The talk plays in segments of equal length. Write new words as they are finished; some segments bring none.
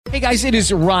Hey guys, it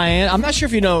is Ryan. I'm not sure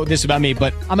if you know this about me,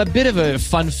 but I'm a bit of a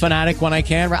fun fanatic when I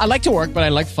can. I like to work, but I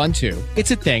like fun too. It's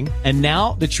a thing. And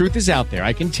now the truth is out there.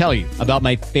 I can tell you about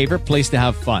my favorite place to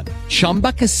have fun.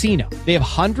 Chumba Casino. They have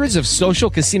hundreds of social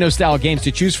casino style games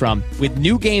to choose from with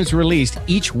new games released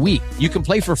each week. You can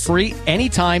play for free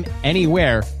anytime,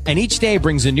 anywhere. And each day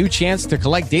brings a new chance to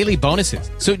collect daily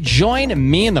bonuses. So join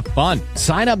me in the fun.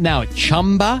 Sign up now at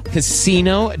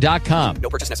ChumbaCasino.com. No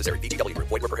purchase necessary. VGW Group.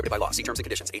 Void where prohibited by law. See terms and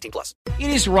conditions. 18 plus.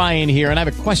 It is Ryan here, and I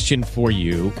have a question for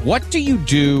you. What do you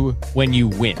do when you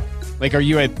win? Like, are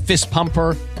you a fist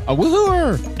pumper, a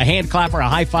woohooer, a hand clapper, a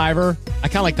high fiver? I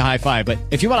kind of like the high five, but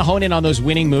if you want to hone in on those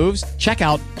winning moves, check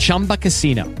out Chumba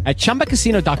Casino. At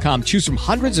ChumbaCasino.com, choose from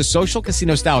hundreds of social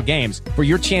casino style games for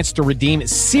your chance to redeem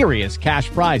serious cash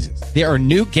prizes. There are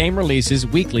new game releases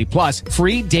weekly, plus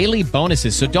free daily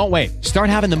bonuses. So don't wait. Start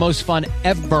having the most fun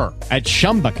ever at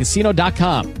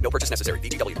ChumbaCasino.com. No purchase necessary.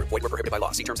 VGW Group. Void where prohibited by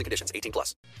law. See terms and conditions. 18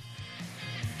 plus.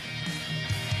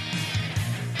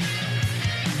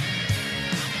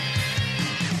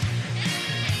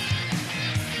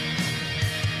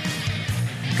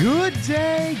 Good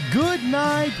day, good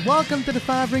night. Welcome to the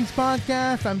Five Rings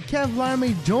Podcast. I'm Kev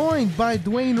Larmy, joined by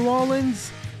Dwayne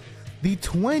Rollins. The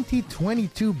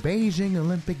 2022 Beijing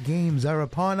Olympic Games are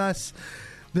upon us.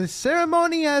 The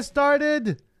ceremony has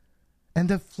started, and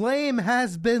the flame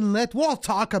has been lit. We'll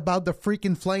talk about the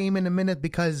freaking flame in a minute,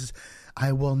 because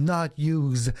I will not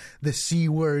use the C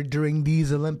word during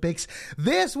these Olympics.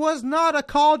 This was not a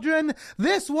cauldron.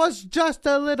 This was just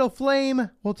a little flame.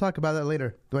 We'll talk about that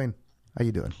later. Dwayne, how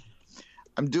you doing?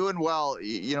 I'm doing well.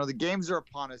 You know, the games are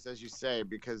upon us, as you say,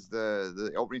 because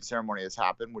the opening ceremony has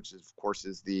happened, which is, of course,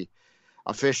 is the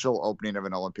official opening of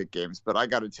an Olympic Games. But I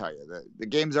got to tell you, the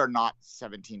games are not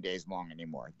 17 days long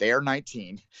anymore. They are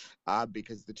 19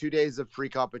 because the 2 days of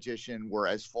pre-competition were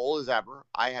as full as ever.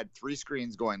 I had 3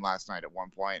 screens going last night at one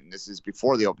point, and this is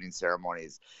before the opening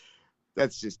ceremonies.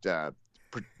 That's just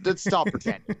let's stop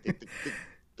pretending.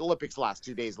 The Olympics last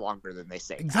 2 days longer than they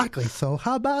say. Exactly. So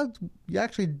how about you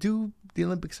actually do the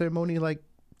Olympic ceremony like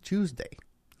Tuesday,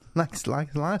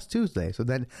 like last Tuesday, so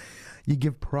then you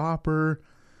give proper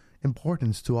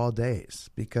importance to all days,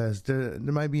 because there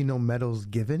might be no medals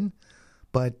given,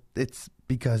 but it's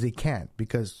because it can't,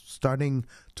 because starting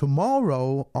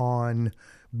tomorrow on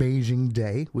Beijing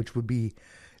Day, which would be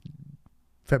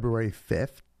February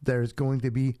 5th, there's going to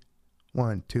be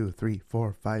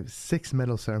 6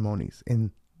 medal ceremonies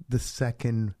in the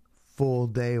second full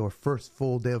day or first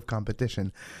full day of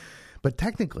competition. But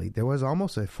technically, there was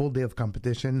almost a full day of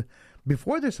competition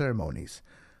before the ceremonies.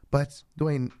 But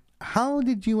Dwayne, how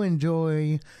did you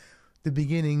enjoy the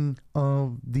beginning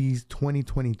of these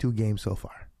 2022 games so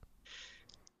far?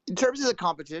 In terms of the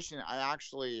competition, I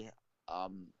actually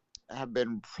have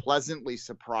been pleasantly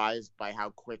surprised by how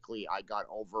quickly I got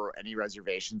over any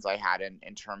reservations I had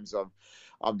in terms of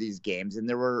these games. And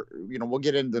there were, we'll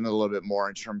get into them a little bit more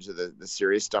in terms of the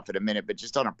serious stuff in a minute, but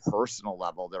just on a personal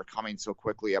level, they're coming so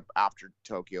quickly up after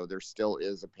Tokyo. There still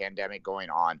is a pandemic going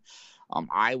on.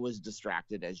 I was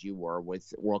distracted, as you were,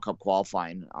 with World Cup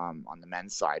qualifying on the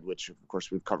men's side, which of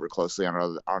course we've covered closely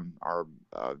on our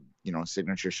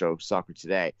signature show, Soccer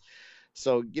Today.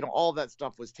 So, all of that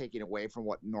stuff was taken away from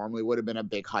what normally would have been a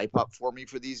big hype up for me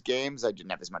for these games. I didn't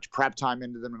have as much prep time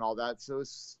into them and all that. So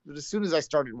as soon as I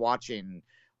started watching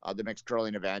the mixed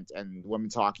curling event and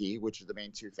women's hockey, which are the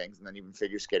main two things, and then even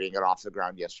figure skating got off the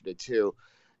ground yesterday too,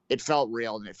 it felt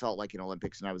real and it felt like an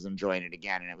Olympics, and I was enjoying it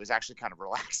again. And it was actually kind of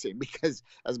relaxing, because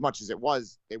as much as it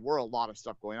was, there were a lot of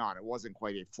stuff going on. It wasn't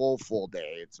quite a full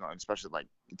day. It's not, especially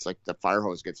it's like the fire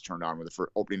hose gets turned on with the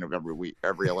opening of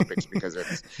every Olympics, because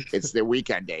it's the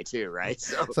weekend day too, right?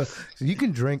 So you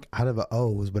can drink out of a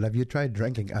hose, but have you tried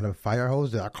drinking out of a fire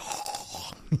hose? They're like,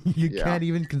 you can't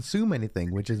even consume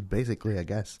anything, which is basically, I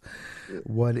guess,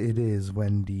 what it is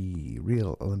when the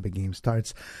real Olympic Games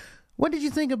starts. What did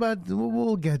you think about,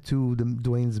 we'll get to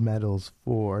Dwayne's medals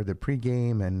for the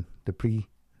pregame and the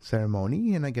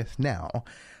pre-ceremony, and I guess now.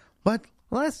 But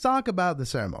let's talk about the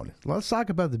ceremony. Let's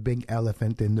talk about the big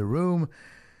elephant in the room,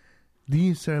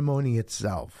 the ceremony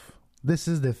itself. This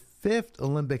is the 5th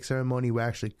Olympic ceremony we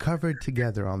actually covered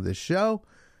together on this show.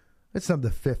 It's not the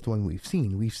 5th one we've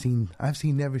seen. I've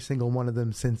seen every single one of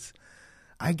them since,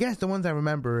 I guess the ones I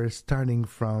remember are starting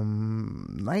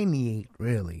from 98,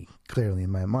 really, clearly in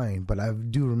my mind. But I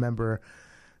do remember,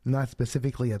 not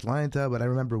specifically Atlanta, but I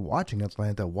remember watching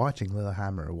Atlanta, watching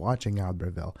Lillehammer, watching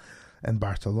Albertville and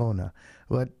Barcelona.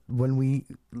 But when we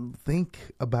think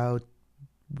about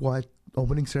what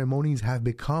opening ceremonies have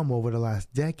become over the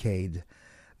last decade,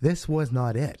 this was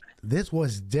not it. This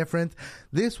was different.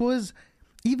 This was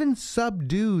even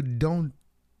subdued. Don't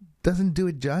doesn't do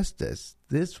it justice.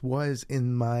 This was,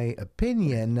 in my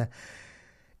opinion,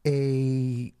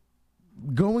 a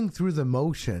going through the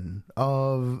motion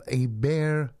of a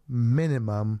bare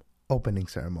minimum opening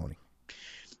ceremony.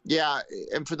 Yeah,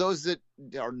 and for those that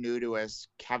are new to us,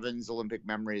 Kevin's Olympic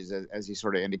memories, as he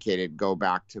sort of indicated, go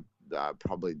back to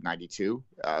probably 92.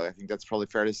 I think that's probably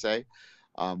fair to say.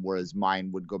 Whereas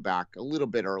mine would go back a little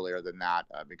bit earlier than that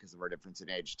because of our difference in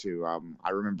age too.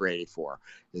 I remember 84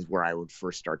 is where I would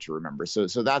first start to remember. So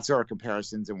that's our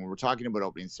comparisons. And when we're talking about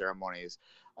opening ceremonies,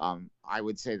 I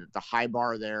would say that the high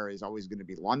bar there is always going to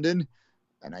be London.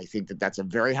 And I think that that's a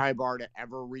very high bar to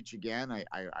ever reach again.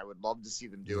 I would love to see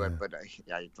them do it, but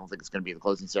I don't think it's going to be the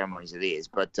closing ceremonies of these.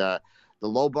 But the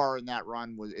low bar in that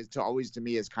run always to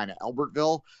me is kind of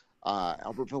Albertville.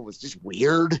 Albertville was just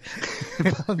weird.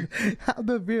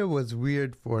 Albertville was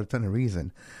weird for a ton of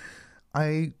reason.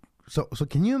 So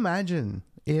can you imagine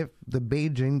if the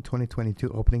Beijing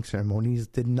 2022 opening ceremonies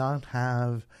did not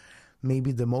have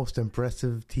maybe the most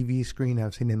impressive TV screen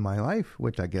I've seen in my life,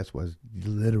 which I guess was the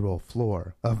literal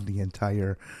floor of the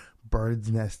entire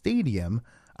Bird's Nest Stadium.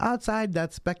 Outside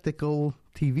that spectacle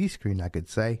TV screen, I could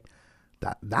say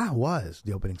that was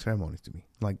the opening ceremonies to me.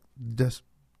 Like just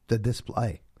the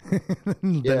display,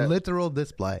 the literal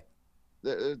display.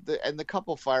 And the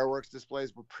couple fireworks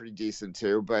displays were pretty decent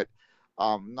too, but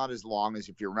not as long as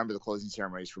if you remember the closing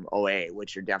ceremonies from OA,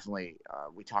 which are definitely,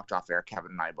 we talked off air,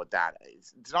 Kevin and I, about that.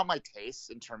 It's not my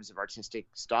taste in terms of artistic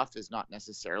stuff, is not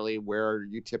necessarily where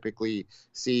you typically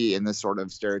see in the sort of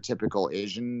stereotypical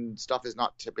Asian stuff, is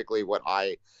not typically what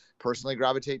I personally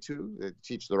gravitate to.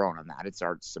 Teach their own on that. It's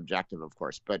art subjective, of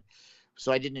course. But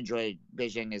so I didn't enjoy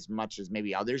Beijing as much as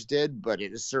maybe others did, but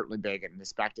it was certainly big and the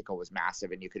spectacle was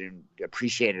massive and you could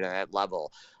appreciate it at that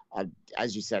level.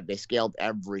 As you said, they scaled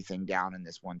everything down in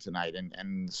this one tonight.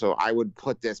 And so I would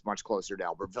put this much closer to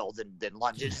Albertville than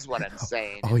London is what I'm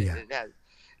saying.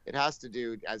 It has to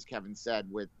do, as Kevin said,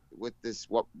 with this,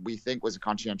 what we think was a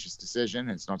conscientious decision.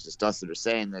 It's not just us that are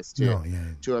saying this,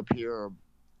 to appear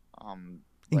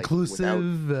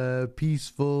inclusive,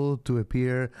 peaceful, to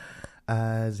appear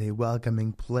as a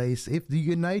welcoming place. If the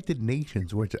United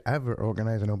Nations were to ever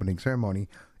organize an opening ceremony,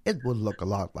 it would look a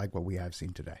lot like what we have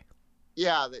seen today.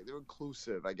 Yeah, they're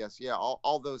inclusive, I guess. Yeah,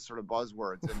 all those sort of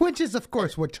buzzwords. Which is, of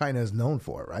course, what China is known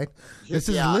for, right? This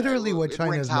is literally what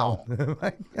China is known.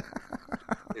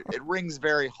 It rings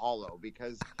very hollow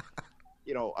because,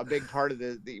 a big part of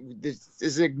this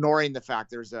is ignoring the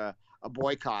fact there's a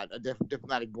boycott, a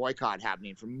diplomatic boycott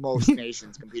happening from most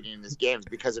nations competing in this games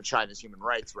because of China's human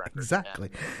rights record. Exactly.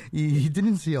 You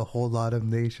didn't see a whole lot of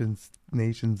head of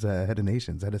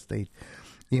state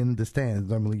in the stands.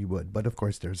 Normally you would. But, of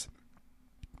course, there's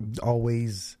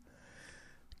always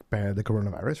the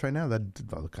coronavirus right now. I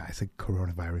said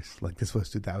coronavirus like this was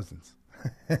 2000s.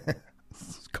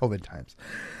 COVID times.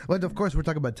 But of course we're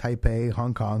talking about Taipei,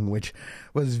 Hong Kong, which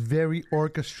was very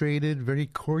orchestrated, very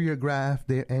choreographed,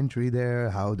 their entry there,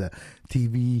 how the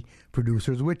TV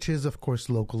producers, which is of course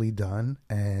locally done,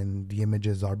 and the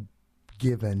images are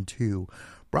given to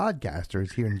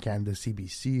broadcasters here in Canada,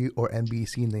 CBC or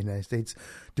NBC in the United States,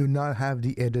 do not have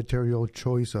the editorial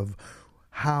choice of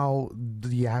how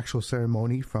the actual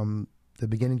ceremony from the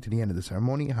beginning to the end of the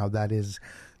ceremony, how that is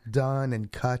done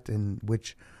and cut and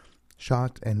which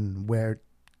shot and where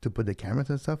to put the cameras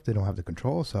and stuff. They don't have the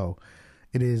control. So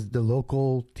it is the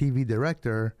local TV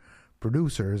director,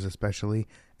 producers especially,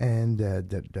 and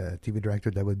the TV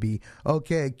director that would be,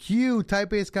 okay, cue,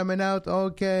 Taipei is coming out.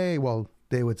 Okay, well,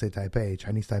 they would say Taipei,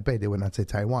 Chinese Taipei. They would not say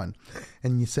Taiwan.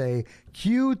 And you say,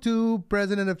 cue to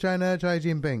President of China, Xi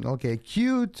Jinping. Okay,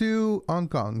 cue to Hong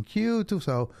Kong, cue to...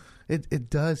 So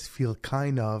it does feel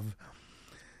kind of...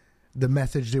 The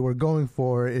message they were going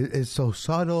for is so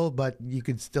subtle, but you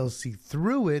can still see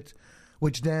through it,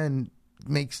 which then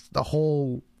makes the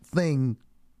whole thing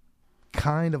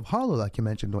kind of hollow, like you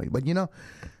mentioned, Dwayne. But,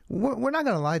 we're not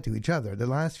going to lie to each other. The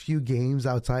last few games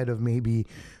outside of maybe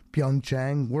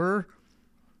Pyeongchang were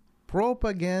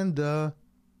propaganda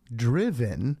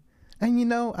driven.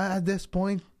 And, at this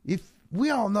point, if we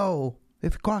all know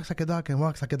if it quacks like a duck and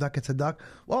walks like a duck, it's a duck,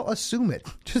 well, assume it.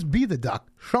 Just be the duck.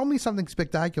 Show me something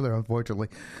spectacular, unfortunately.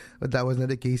 But that wasn't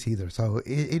the case either. So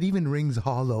it even rings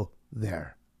hollow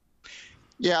there.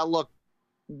 Yeah, look,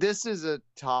 this is a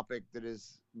topic that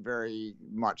is very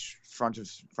much front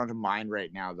of mind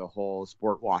right now, the whole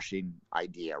sport washing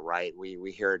idea, right?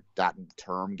 We hear that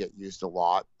term get used a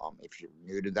lot. If you're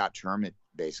new to that term, it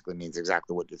basically means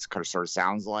exactly what it kind of sort of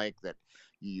sounds like, that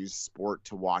you use sport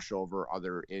to wash over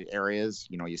other areas.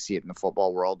 You see it in the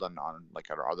football world on like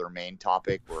our other main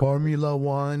topic. Formula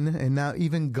One and now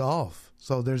even golf.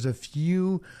 So there's a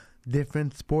few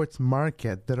different sports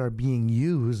market that are being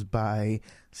used by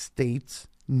states,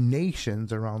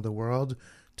 nations around the world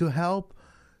to help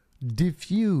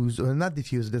diffuse, or not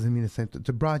diffuse, it doesn't mean the same,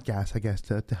 to broadcast, I guess,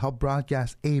 to help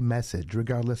broadcast a message,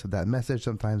 regardless of that message.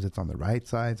 Sometimes it's on the right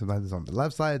side, sometimes it's on the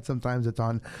left side, sometimes it's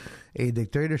on a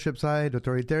dictatorship side,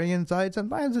 authoritarian side,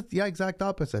 sometimes it's the exact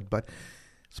opposite. But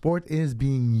sport is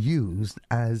being used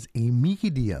as a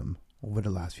medium over the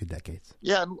last few decades.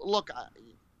 Yeah, look,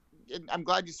 I'm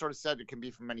glad you sort of said it can be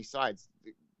from many sides.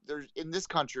 There's, in this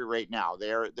country right now,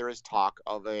 there is talk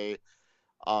of an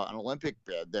Olympic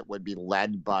bid that would be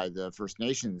led by the First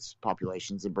Nations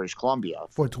populations in British Columbia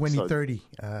for 2030.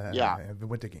 The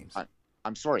Winter Games.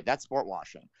 I'm sorry, that's sport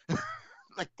washing.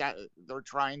 Like that, they're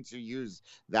trying to use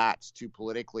that to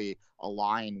politically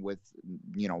align with,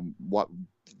 what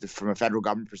from a federal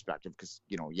government perspective, because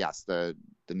yes, the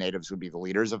natives would be the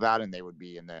leaders of that, and they would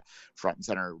be in the front and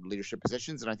center leadership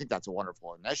positions, and I think that's a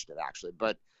wonderful initiative, actually.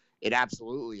 But it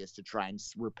absolutely is to try and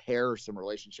repair some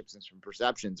relationships and some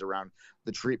perceptions around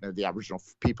the treatment of the Aboriginal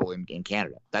people in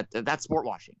Canada. That's sport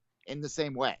washing in the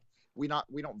same way. We don't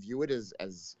view it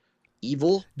as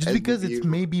evil. Just because it's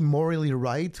maybe morally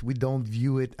right, we don't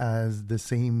view it as the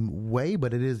same way,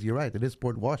 but it is, you're right, it is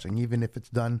sport washing, even if it's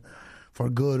done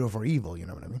for good or for evil, you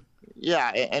know what I mean?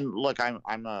 Yeah, and look,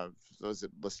 those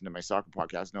that listen to my soccer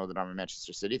podcast know that I'm a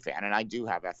Manchester City fan, and I do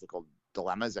have ethical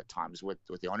dilemmas at times with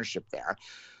the ownership there.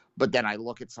 But then I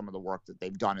look at some of the work that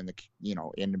they've done in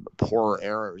in poorer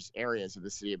areas of the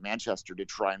city of Manchester to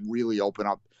try and really open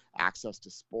up access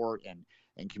to sport and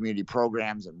community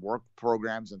programs and work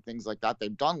programs and things like that.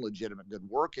 They've done legitimate good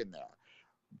work in there.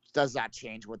 Does that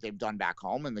change what they've done back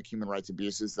home and the human rights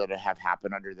abuses that have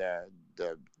happened under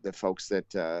the folks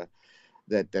that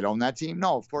own that team?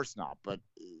 No, of course not. But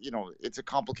it's a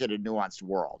complicated, nuanced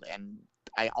world, and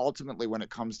I ultimately, when it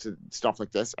comes to stuff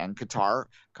like this and Qatar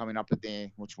coming up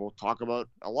which we'll talk about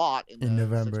a lot in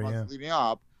November, 6 months leading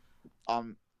up,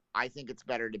 I think it's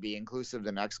better to be inclusive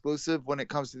than exclusive when it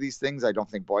comes to these things. I don't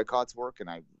think boycotts work, and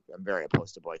I'm very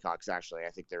opposed to boycotts. Actually,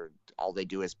 I think all they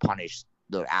do is punish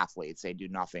the athletes. They do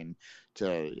nothing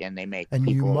and they make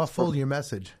you muffle your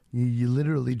message. You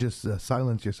literally just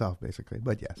silence yourself, basically.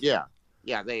 But yes,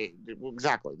 yeah,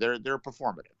 exactly. They're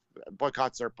performative.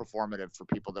 Boycotts are performative for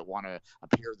people that want to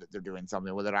appear that they're doing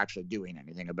something without actually doing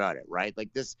anything about it, right?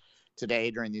 Like this today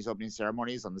during these opening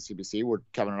ceremonies on the CBC, where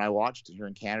Kevin and I watched here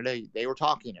in Canada, they were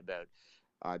talking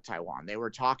about Taiwan. They were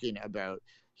talking about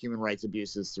human rights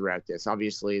abuses throughout this.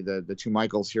 Obviously, the two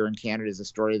Michaels here in Canada is a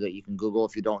story that you can Google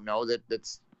if you don't know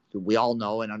that's we all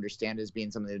know and understand as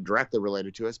being something directly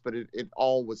related to us, but it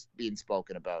all was being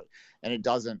spoken about, and it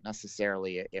doesn't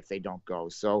necessarily if they don't go.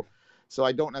 So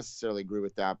I don't necessarily agree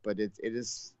with that, but it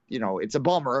is, it's a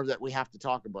bummer that we have to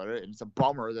talk about it. And it's a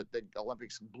bummer that the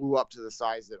Olympics blew up to the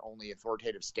size that only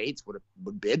authoritative states would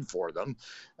bid for them.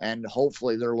 And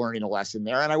hopefully they're learning a lesson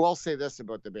there. And I will say this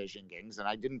about the Beijing Games, and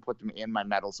I didn't put them in my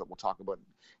medals that we'll talk about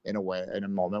in a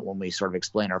moment when we sort of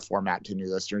explain our format to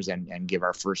new listeners and give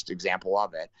our first example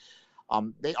of it.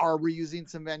 They are reusing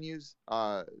some venues.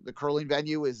 The curling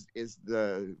venue is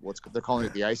they're calling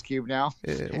it the Ice Cube now.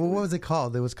 What was it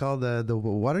called? It was called the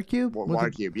Water Cube. Water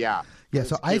Cube, yeah. Yeah.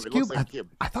 So Ice Cube. Like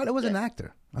I thought it was an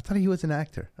actor. I thought he was an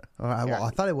actor. I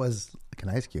thought it was like an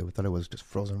ice cube. I thought it was just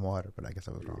frozen water, but I guess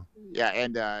I was wrong. Yeah,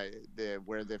 and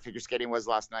where the figure skating was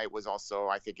last night was also,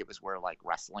 I think it was where like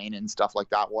wrestling and stuff like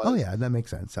that was. Oh yeah, that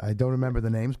makes sense. I don't remember the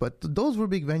names, but those were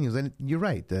big venues. And you're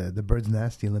right. The Bird's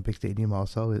Nest, the Olympic Stadium,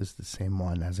 also is the same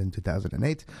one as in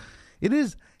 2008. It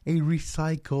is a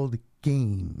recycled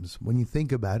games. When you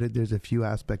think about it, there's a few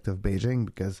aspects of Beijing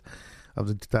because of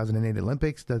the 2008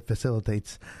 Olympics that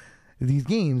facilitates these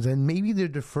games, and maybe they're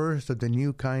the first of the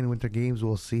new kind Winter Games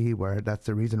we'll see, where that's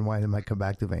the reason why they might come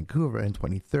back to Vancouver in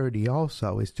 2030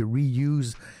 also, is to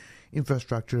reuse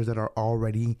infrastructures that are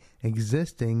already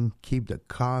existing, keep the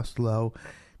cost low,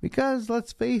 because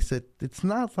let's face it, it's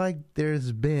not like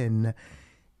there's been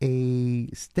a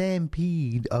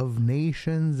stampede of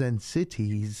nations and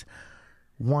cities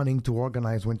wanting to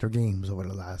organize Winter Games over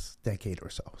the last decade or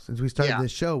so. Since we started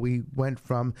this show, we went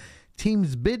from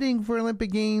teams bidding for Olympic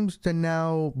Games to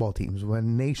now, teams,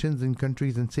 when nations and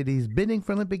countries and cities bidding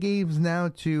for Olympic Games, now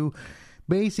to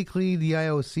basically the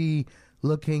IOC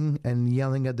looking and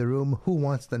yelling at the room, who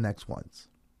wants the next ones?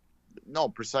 No,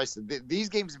 precisely. These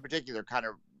games in particular kind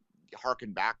of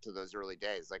harken back to those early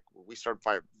days. Like we started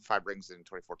five rings in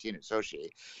 2014 at Sochi,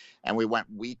 and we went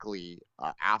weekly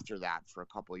after that for a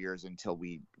couple of years until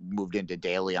we moved into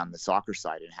daily on the soccer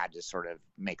side and had to sort of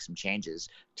make some changes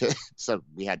so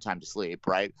we had time to sleep,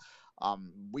 right?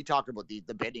 We talked about the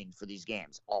bidding for these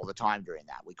games all the time during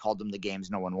that. We called them the games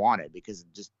no one wanted because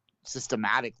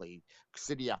systematically,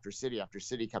 city after city after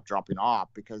city kept dropping off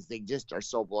because they just are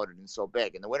so bloated and so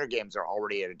big. And the Winter Games are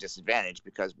already at a disadvantage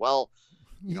because, well,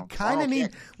 you kind of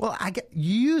need. Well,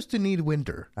 you used to need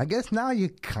winter. I guess now you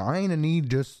kind of need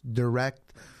just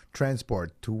direct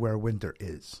transport to where winter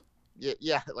is.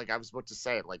 Yeah. Like I was about to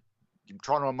say, like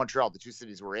Toronto and Montreal, the two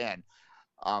cities we're in,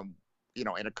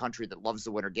 in a country that loves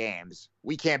the Winter Games,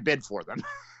 we can't bid for them.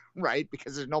 Right,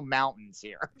 because there's no mountains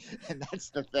here, and that's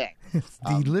the thing.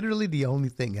 It's literally the only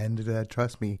thing. And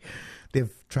trust me, they've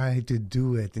tried to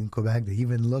do it in Quebec. They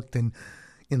even looked in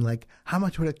like how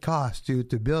much would it cost to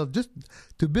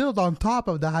build on top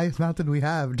of the highest mountain we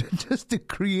have, just to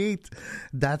create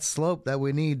that slope that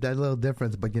we need, that little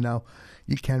difference. But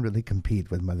you can't really compete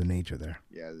with Mother Nature there.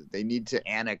 Yeah, they need to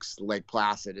annex Lake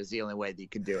Placid is the only way that you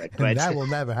can do it. But that will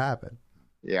never happen.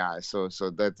 Yeah, so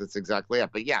that's exactly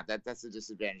it. But yeah, that's the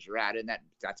disadvantage you're at, and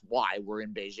that's why we're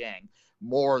in Beijing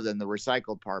more than the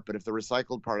recycled part. But if the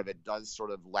recycled part of it does sort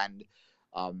of lend,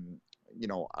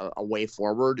 a way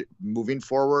forward, moving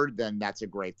forward, then that's a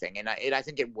great thing. And I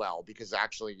think it will, because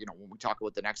actually, when we talk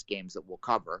about the next games that we'll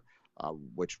cover,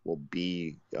 which will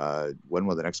be when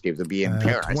will the next games be in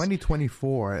Paris?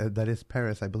 2024. That is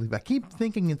Paris, I believe. I keep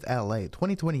thinking it's LA.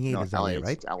 2028 is LA, right?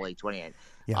 It's LA 28.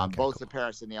 Yeah, both the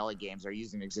Paris and the LA games are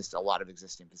using a lot of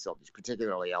existing facilities,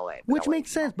 particularly LA. Which LA,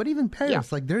 makes sense. But even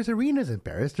Paris, like there's arenas in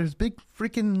Paris. There's big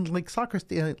freaking like soccer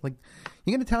like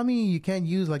you're gonna tell me you can't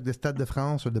use like the Stade de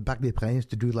France or the Parc des Princes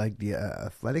to do like the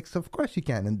athletics? Of course you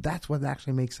can, and that's what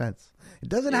actually makes sense. It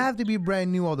doesn't have to be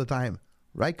brand new all the time,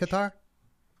 right, Qatar?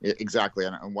 Exactly,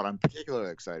 and what I'm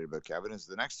particularly excited about, Kevin, is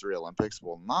the next three Olympics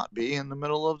will not be in the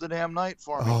middle of the damn night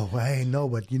for me. Oh, I know,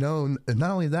 but not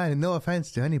only that, and no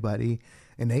offense to anybody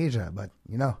in Asia, but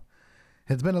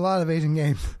it's been a lot of Asian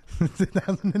games since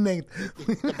 2008.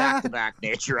 It's the back-to-back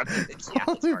nature of it. Yeah,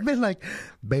 we've been like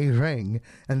Beijing,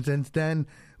 and since then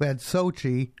we had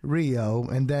Sochi, Rio,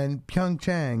 and then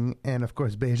Pyeongchang, and of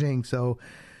course Beijing. So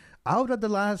out of the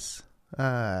last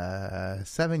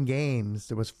 7 games,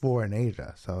 there was 4 in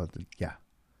Asia. So yeah,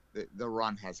 the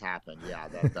run has happened. Yeah,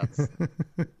 that's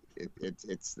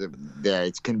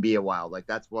it can be a while. Like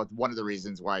that's one of the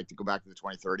reasons why, to go back to the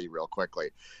 2030 real quickly,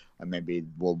 and maybe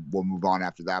we'll move on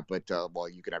after that. But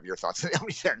you can have your thoughts on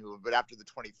the but after the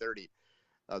 2030,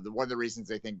 one of the reasons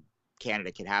I think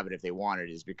Canada can have it if they want it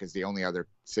is because the only other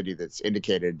city that's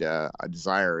indicated a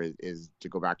desire is to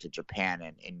go back to Japan,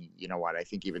 and you know what? I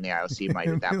think even the IOC might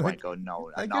at that point go, no,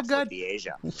 enough with the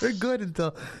Asia. We're good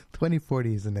until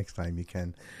 2040 is the next time you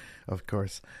can, of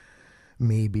course,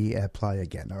 maybe apply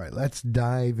again. All right, let's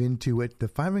dive into it. The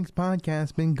Five Rings podcast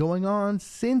has been going on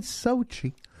since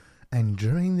Sochi, and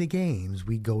during the games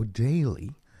we go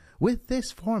daily with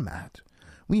this format.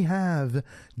 We have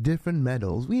different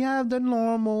medals. We have the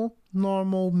normal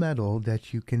medal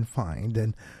that you can find.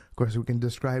 And, of course, we can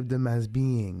describe them as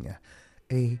being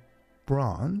a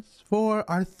bronze for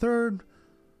our third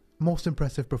most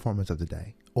impressive performance of the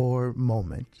day or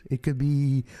moment. It could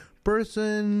be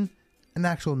person, an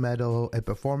actual medal, a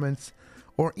performance,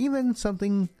 or even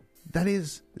something that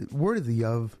is worthy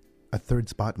of a third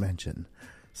spot mention.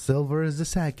 Silver is the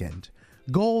second.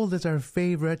 Gold is our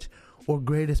favorite or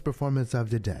greatest performance of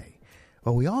the day.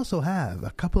 But we also have a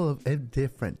couple of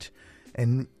different,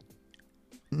 and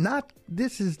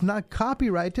this is not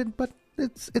copyrighted, but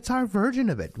it's our version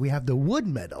of it. We have the wood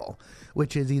medal,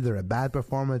 which is either a bad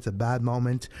performance, a bad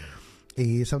moment,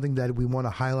 something that we want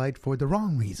to highlight for the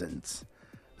wrong reasons.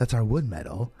 That's our wood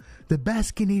medal. The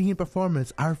best Canadian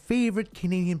performance, our favorite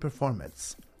Canadian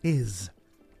performance, is,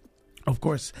 of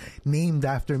course, named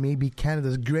after maybe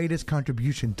Canada's greatest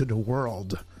contribution to the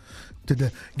world, to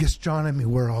the gastronomy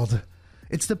world.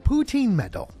 It's the poutine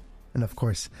medal. And of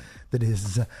course, that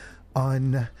is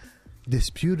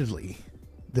undisputedly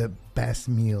the best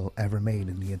meal ever made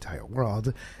in the entire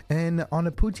world. And on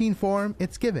a poutine form,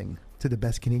 it's giving to the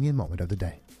best Canadian moment of the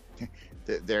day.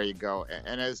 There you go.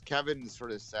 And as Kevin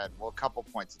sort of said, well, a couple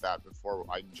points of that before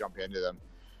I jump into them.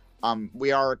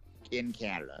 We are in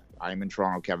Canada. I'm in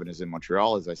Toronto. Kevin is in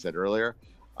Montreal, as I said earlier.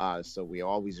 So we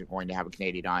always are going to have a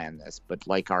Canadian eye on this. But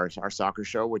like our soccer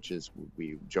show, which is,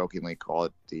 we jokingly call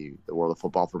it the world of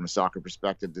football from a soccer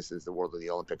perspective, this is the world of the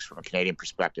Olympics from a Canadian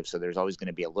perspective. So there's always going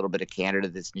to be a little bit of Canada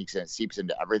that sneaks in and seeps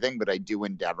into everything. But I do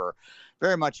endeavor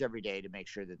very much every day to make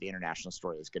sure that the international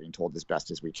story is getting told as best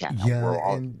as we can. Yeah,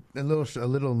 and a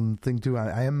little thing too.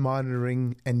 I am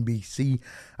monitoring NBC.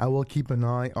 I will keep an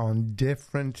eye on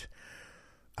different,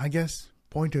 I guess,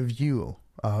 point of view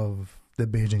of the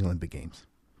Beijing Olympic Games.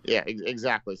 Yeah,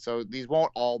 exactly. So these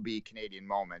won't all be Canadian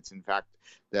moments. In fact,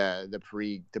 the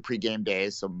pre-game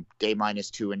days, so day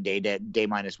 -2 and day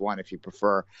 -1, if you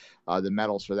prefer, the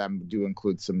medals for them do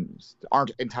include some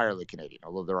aren't entirely Canadian,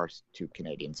 although there are 2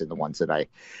 Canadians in the ones that I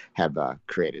have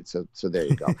created. So there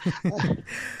you go.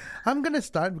 I'm gonna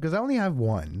start because I only have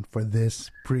one for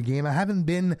this pregame. I haven't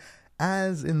been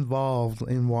as involved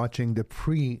in watching the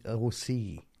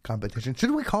pre-OC competition.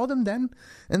 Should we call them then?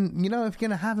 And, if you're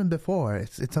going to have them before,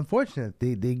 it's unfortunate.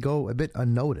 They go a bit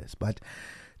unnoticed. But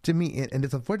to me, and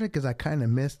it's unfortunate because I kind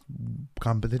of missed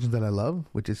competitions that I love,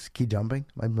 which is ski jumping.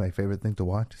 Might be my favorite thing to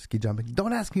watch, ski jumping.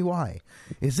 Don't ask me why.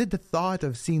 Is it the thought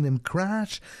of seeing them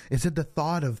crash? Is it the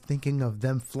thought of thinking of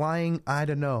them flying? I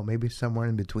don't know. Maybe somewhere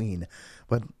in between.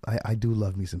 But I do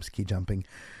love me some ski jumping.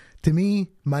 To me,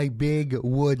 my big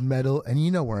wood medal, and you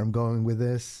know where I'm going with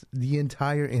this, the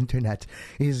entire internet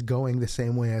is going the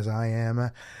same way as I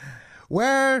am.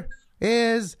 Where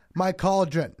is my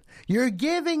cauldron? You're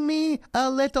giving me a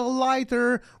little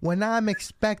lighter when I'm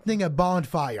expecting a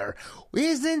bonfire. It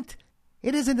isn't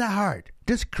that hard.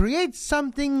 Just create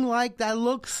something like that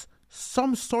looks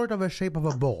some sort of a shape of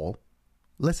a bowl.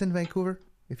 Listen, Vancouver.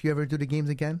 If you ever do the games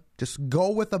again, just go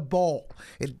with a bowl.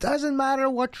 It doesn't matter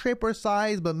what shape or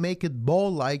size, but make it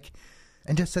bowl-like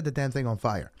and just set the damn thing on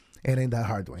fire. It ain't that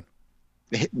hard, Dwayne.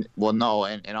 Well, no,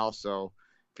 and also,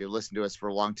 if you've listened to us for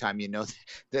a long time, you know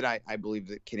that I believe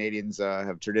that Canadians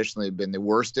have traditionally been the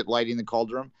worst at lighting the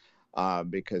cauldron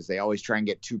because they always try and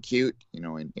get too cute.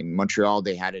 In Montreal,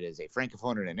 they had it as a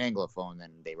francophone and an anglophone,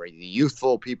 and they were the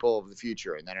youthful people of the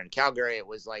future. And then in Calgary, it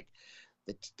was like,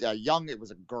 it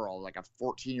was a girl, like a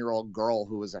 14-year-old girl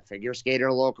who was a figure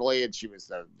skater locally, and she was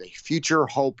the future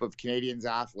hope of Canadians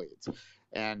athletes.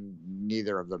 And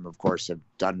neither of them, of course, have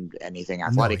done anything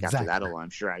athletic after that. Although I'm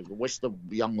sure I wish the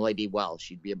young lady well.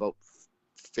 She'd be about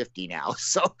 50 now.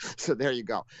 So there you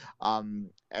go. And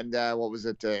what was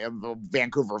it?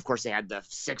 Vancouver, of course, they had the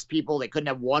 6 people. They couldn't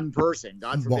have one person.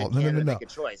 God forbid Canada make a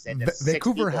choice. They had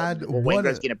Vancouver had one. Wayne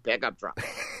Gretzky pickup truck.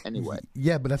 Anyway.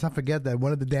 Yeah, but let's not forget that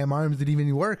one of the damn arms didn't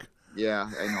even work. Yeah,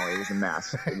 I know. It was a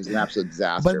mess. It was an absolute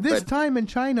disaster. But this time in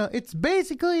China, it's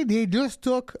basically they just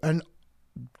took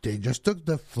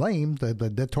the flame,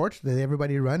 the torch that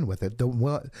everybody ran with it.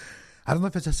 I don't know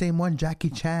if it's the same one Jackie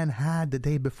Chan had the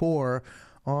day before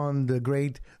on the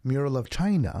Great Mural of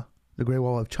China, the Great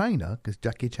Wall of China, because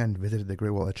Jackie Chan visited the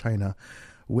Great Wall of China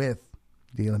with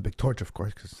the Olympic torch, of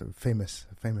course, because famous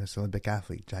Olympic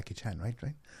athlete Jackie Chan, right?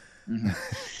 Mm-hmm.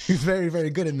 He's very, very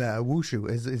good in wushu.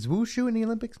 Is wushu in the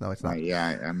Olympics? No, it's not.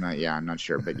 I'm not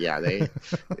sure, but yeah, they.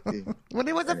 When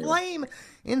it was a flame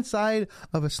inside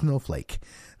of a snowflake,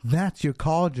 that's your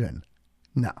cauldron.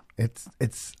 No, it's.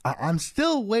 I'm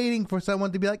still waiting for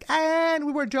someone to be like, and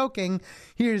we were joking.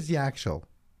 Here's the actual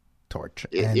torch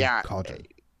and cauldron.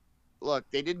 Look,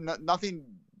 they didn't. Nothing,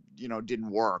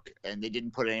 didn't work, and they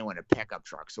didn't put anyone in a pickup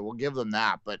truck. So we'll give them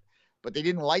that. But they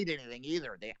didn't light anything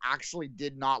either. They actually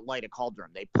did not light a cauldron.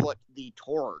 They put the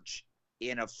torch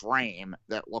in a frame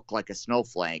that looked like a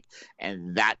snowflake,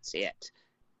 and that's it.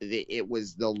 It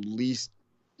was the least.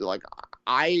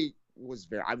 I was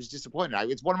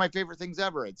disappointed. It's one of my favorite things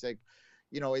ever. It's like,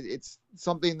 it's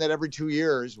something that every 2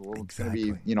 years, it's going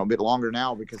to be, a bit longer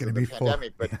now because of the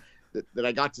pandemic, but that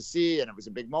I got to see, and it was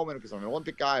a big moment because I'm an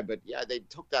Olympic guy. But yeah, they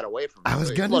took that away from me. I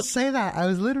was going to say that. I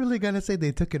was literally going to say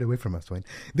they took it away from us, Wayne.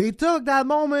 They took that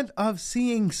moment of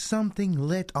seeing something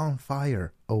lit on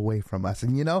fire away from us,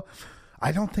 and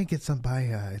I don't think it's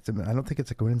I don't think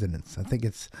it's a coincidence. I think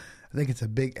it's a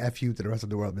big FU to the rest of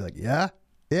the world. Be like, yeah,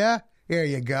 here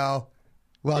you go.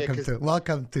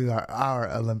 Welcome to our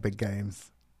Olympic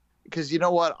Games. Because you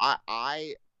know what,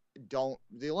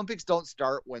 the Olympics don't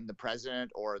start when the president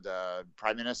or the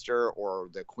prime minister or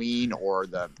the queen or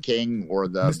the king or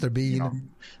the Mr. Bean,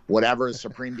 whatever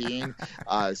supreme being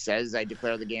says, I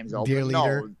declare the games open. Dear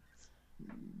leader. No,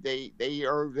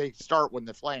 they start when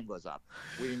the flame goes up.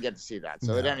 We didn't get to see that.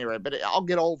 So at any rate, but I'll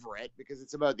get over it because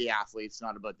it's about the athletes,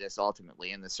 not about this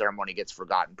ultimately. And the ceremony gets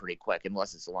forgotten pretty quick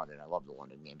unless it's London. I love the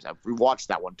London Games. I've rewatched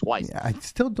that one twice. Yeah, I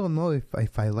still don't know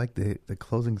if I like the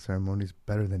closing ceremonies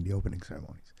better than the opening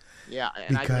ceremonies. Yeah,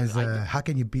 because how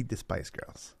can you beat the Spice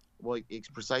Girls? Well,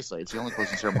 precisely. It's the only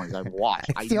closing ceremonies I've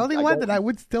watched. It's the only one that I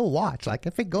would still watch. Like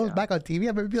if it goes back on TV,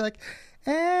 I'm gonna be like,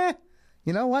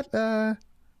 you know what,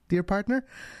 dear partner,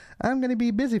 I'm gonna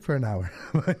be busy for an hour.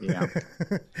 Yeah.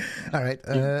 All right.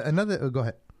 Another. Go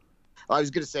ahead. I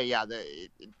was gonna say,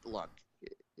 look.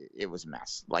 It was a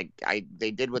mess.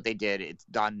 They did what they did. It's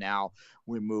done now.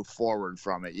 We move forward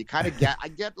from it. You kind of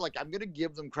I'm going to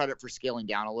give them credit for scaling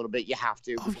down a little bit. You have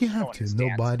to. Oh, you have to.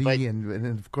 Nobody, and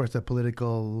of course the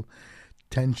political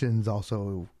tensions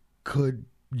also could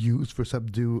use for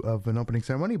subdue of an opening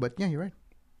ceremony. But yeah, you're right.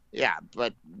 Yeah,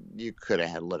 but you could have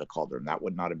had lit a cauldron. That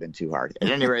would not have been too hard. At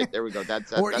any rate, there we go.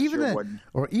 That's or that's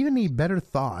even a better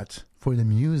thought for the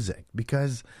music,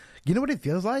 because you know what it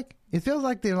feels like? It feels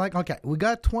like they're like, okay, we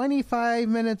got 25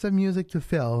 minutes of music to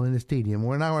fill in the stadium,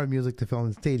 or an hour of music to fill in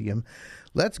the stadium.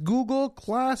 Let's Google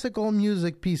classical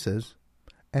music pieces,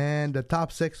 and the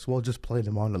top 6, we'll just play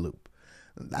them on a loop.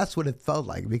 That's what it felt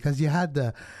like, because you had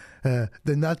the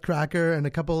Nutcracker and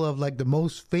a couple of like the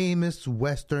most famous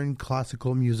Western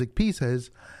classical music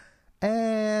pieces,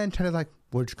 and kind of like,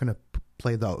 we're just going to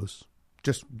play those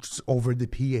just over the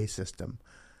PA system.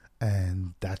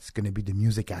 And that's going to be the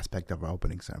music aspect of our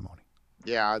opening ceremony.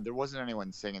 Yeah, there wasn't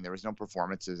anyone singing. There was no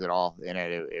performances at all in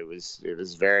it. It was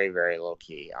very, very low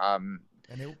key. And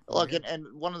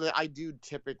one of the, I do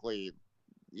typically,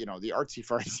 the artsy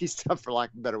fartsy stuff, for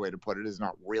lack of a better way to put it, is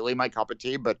not really my cup of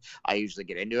tea, but I usually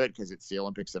get into it because it's the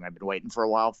Olympics and I've been waiting for a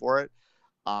while for it.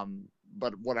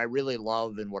 But what I really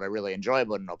love and what I really enjoy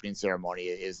about an opening ceremony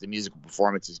is the musical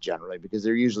performances generally, because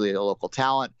they're usually a local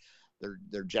talent.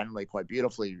 They're generally quite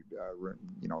beautifully,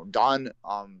 done.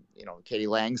 Katie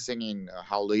Lang singing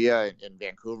Hallelujah in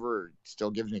Vancouver still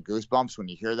gives me goosebumps when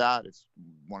you hear that. It's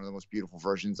one of the most beautiful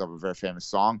versions of a very famous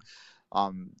song.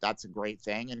 That's a great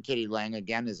thing. And Katie Lang,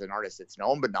 again, is an artist that's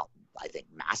known, but not, I think,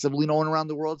 massively known around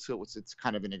the world. So it's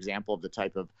kind of an example of the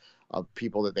type of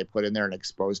people that they put in there and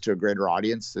exposed to a greater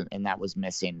audience. And that was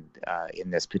missing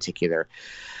in this particular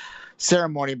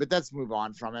ceremony. But let's move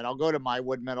on from it. I'll go to my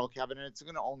wood medal, Kevin, and it's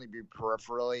going to only be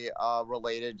peripherally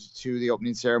related to the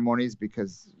opening ceremonies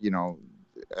because,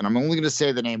 and I'm only going to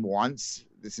say the name once.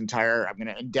 I'm going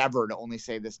to endeavor to only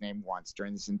say this name once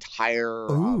during this entire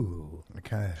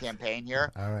campaign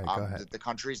here. All right, go ahead. The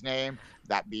country's name,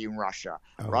 that being Russia.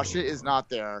 Oh. Russia is not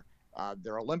there.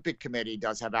 Their Olympic committee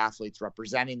does have athletes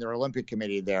representing their Olympic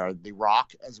committee there. The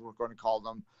Rock, as we're going to call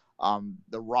them.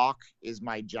 The Rock is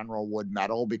my general wood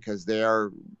medal because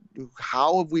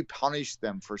how have we punished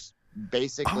them for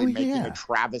basically making a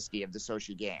travesty of the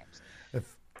Sochi Games?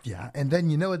 Yeah, and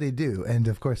then you know what they do. And,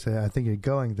 of course, I think you're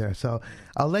going there. So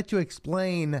I'll let you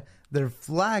explain their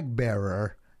flag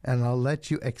bearer, and I'll let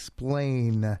you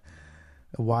explain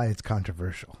why it's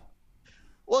controversial.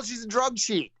 Well, she's a drug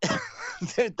cheat.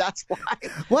 That's why.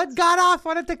 What got off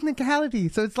on a technicality?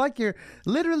 So it's like you're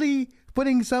literally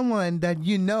putting someone that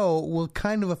will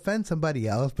kind of offend somebody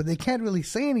else, but they can't really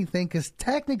say anything because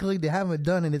technically they haven't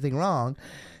done anything wrong,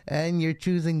 and you're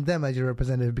choosing them as your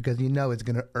representative because it's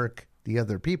going to irk the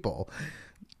other people.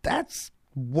 That's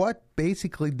what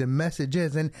basically the message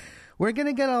is, and we're going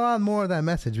to get a lot more of that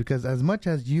message because as much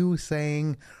as you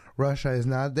saying Russia is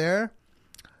not there,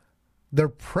 the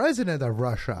president of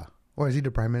Russia, or is he the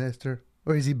prime minister,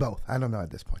 or is he both? I don't know at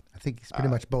this point. I think he's pretty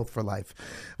much both for life,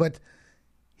 but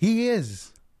he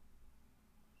is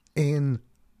in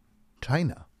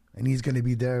China, and he's going to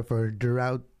be there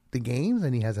throughout the games,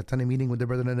 and he has a ton of meeting with the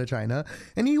president of China,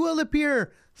 and he will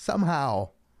appear somehow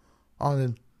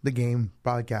on the game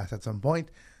broadcast at some point,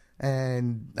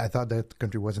 and I thought that the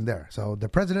country wasn't there. So the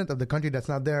president of the country that's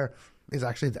not there is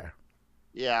actually there.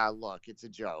 Yeah, look, it's a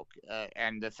joke.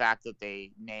 And the fact that they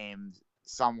named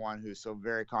someone who so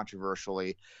very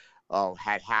controversially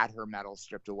had her medal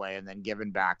stripped away and then given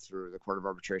back through the Court of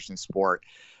Arbitration Sport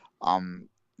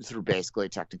through basically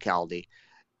technicality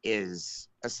is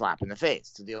a slap in the face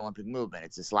to the Olympic movement.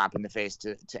 It's a slap in the face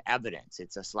to evidence.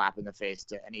 It's a slap in the face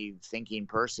to any thinking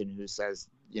person who says,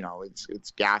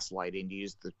 it's gaslighting, to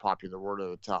use the popular word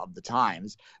of the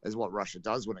times, as what Russia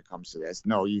does when it comes to this.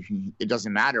 No, it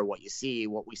doesn't matter what you see.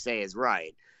 What we say is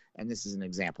right. And this is an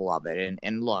example of it.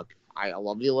 And look, I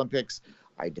love the Olympics.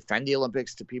 I defend the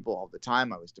Olympics to people all the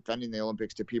time. I was defending the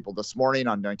Olympics to people this morning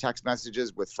on my text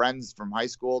messages with friends from high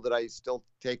school that I still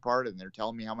take part in. They're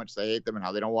telling me how much they hate them and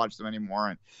how they don't watch them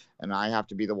anymore. And I have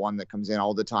to be the one that comes in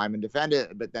all the time and defend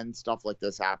it. But then stuff like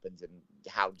this happens, and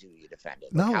how do you defend it?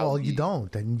 You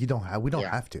don't. And you don't have. We don't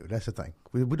have to. That's the thing.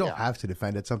 We don't have to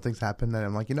defend it. Something's happened, and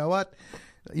I'm like, you know what?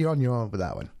 You're on your own with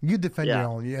that one. You defend your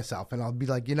own yourself, and I'll be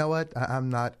like, you know what? I'm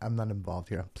not involved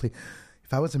here.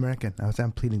 If I was American,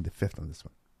 I'm pleading the fifth on this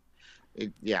one.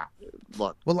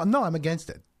 Look. Well, no, I'm against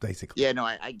it, basically. Yeah, no,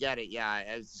 I get it. Yeah,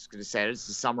 I was just going to say, just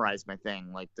to summarize my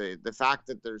thing, like the fact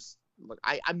that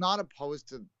I'm not opposed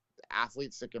to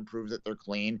athletes that can prove that they're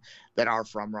clean, that are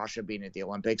from Russia being at the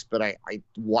Olympics, but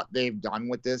what they've done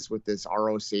with this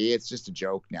ROC, it's just a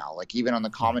joke now. Like, even on the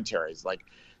commentaries, like,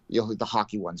 The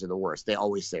hockey ones are the worst. They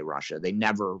always say Russia. They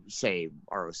never say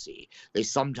ROC. They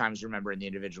sometimes remember in the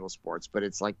individual sports, but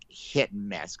it's like hit and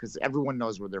miss because everyone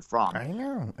knows where they're from. I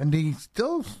know. And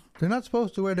they're not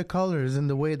supposed to wear the colors in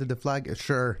the way that the flag is.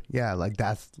 Sure. Yeah.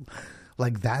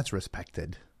 That's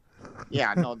respected.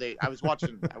 Yeah. No, I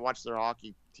watched their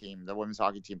hockey team, the women's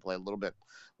hockey team, play a little bit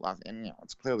last, and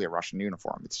it's clearly a Russian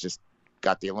uniform. It's just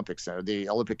got the Olympic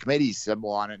Committee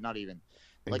symbol on it. Not even.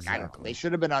 Exactly. I don't know. They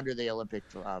should have been under the Olympic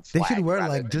flag. They should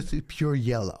wear just pure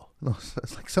yellow. No,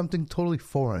 it's like something totally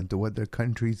foreign to what their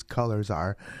country's colors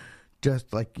are.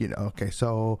 Just like, okay,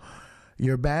 so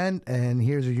your band and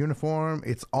here's your uniform.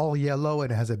 It's all yellow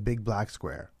and it has a big black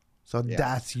square. So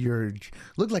that's make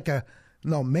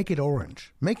it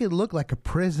orange. Make it look like a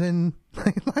prison,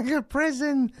 like a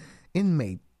prison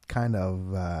inmate kind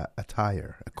of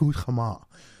attire, accoutrement.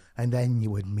 And then you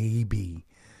would maybe...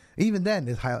 Even then,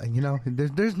 it's high.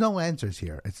 There's no answers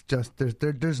here. It's just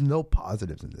there's no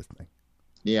positives in this thing.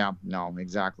 Yeah, no,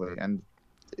 exactly, and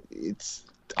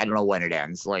I don't know when it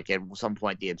ends. Like at some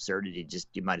point, the absurdity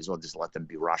you might as well just let them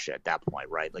be Russia at that point,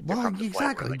 right? Like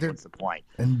exactly. What's the point?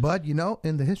 But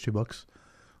in the history books,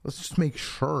 let's just make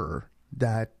sure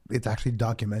that it's actually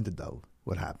documented though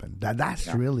what happened. That's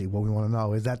really what we want to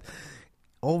know. Is that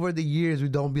over the years we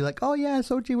don't be like, oh yeah,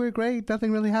 Sochi, we're great,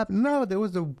 nothing really happened. No, there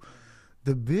was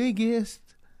the biggest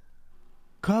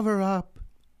cover-up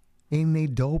in a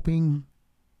doping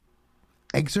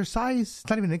exercise. It's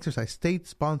not even an exercise.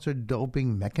 State-sponsored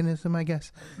doping mechanism, I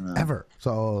guess, ever.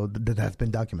 So that's been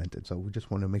documented. So we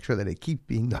just want to make sure that it keeps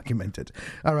being documented.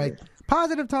 All right.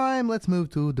 Positive time. Let's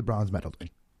move to the bronze medal.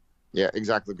 Yeah,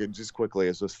 exactly. Good. Just quickly,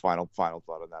 as this final thought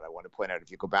on that, I want to point out, if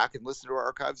you go back and listen to our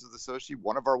archives of the Sochi,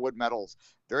 one of our wood medals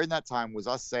during that time was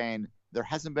us saying, there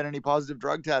hasn't been any positive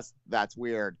drug tests. That's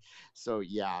weird. So,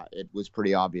 yeah, it was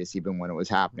pretty obvious even when it was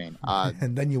happening.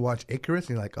 And then you watch Icarus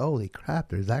and you're like, holy crap,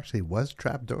 there's actually was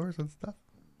trapdoors and stuff.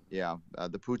 Yeah.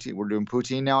 The poutine. We're doing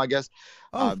poutine now, I guess.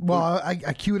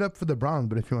 I queued up for the bronze,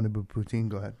 but if you want to do poutine,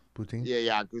 go ahead. Poutine?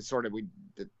 Yeah. Sort of.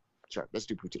 Sure, let's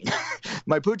do poutine.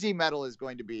 My poutine medal is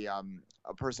going to be a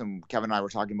person Kevin and I were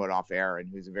talking about off air, and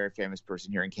who's a very famous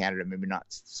person here in Canada, maybe not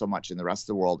so much in the rest of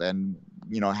the world, and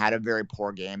had a very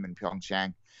poor game in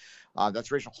Pyeongchang.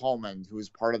 That's Rachel Homan, who is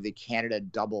part of the Canada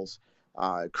doubles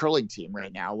curling team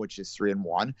right now, which is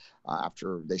 3-1.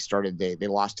 After they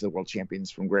lost to the world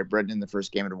champions from Great Britain in the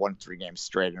first game and won 3 games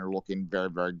straight, and are looking very,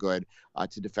 very good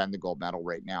to defend the gold medal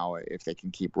right now if they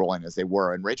can keep rolling as they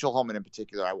were. And Rachel Homan in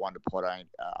particular, I wanted to put out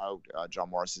John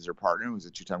Morris as her partner, who's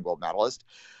a 2-time gold medalist.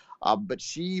 But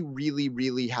she really,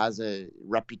 really has a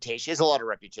reputation. She has a lot of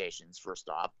reputations, first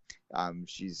off.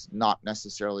 She's not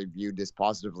necessarily viewed as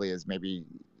positively as maybe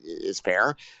is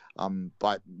fair,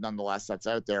 but nonetheless, that's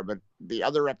out there. But the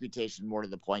other reputation, more to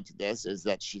the point of this, is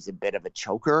that she's a bit of a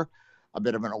choker, a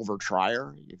bit of an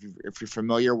over-trier. If you're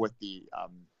familiar with the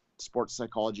sports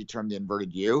psychology term, the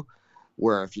inverted U,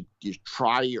 where if you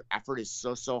try, your effort is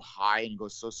so high and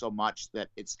goes so much that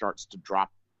it starts to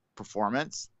drop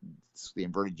performance. It's the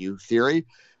inverted U theory.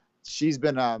 She's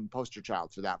been a poster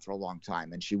child for that for a long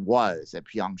time, and she was at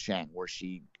Pyeongchang, where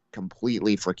she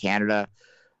completely, for Canada,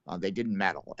 they didn't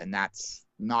medal, and that's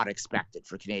not expected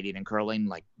for Canadian and curling.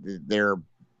 Like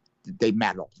they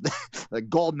medal, like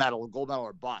gold medal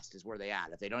or bust is where they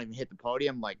at. If they don't even hit the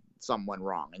podium, like something went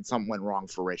wrong, and something went wrong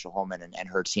for Rachel Homan and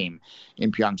her team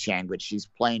in Pyeongchang. But she's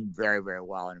playing very, very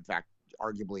well, and in fact,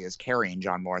 arguably is carrying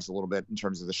John Morris a little bit in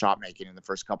terms of the shot making in the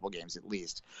first couple of games at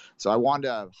least. So I wanted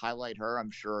to highlight her. I'm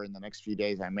sure in the next few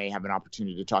days I may have an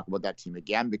opportunity to talk about that team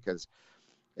again, because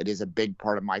it is a big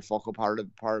part of my focal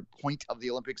point of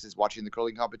the Olympics is watching the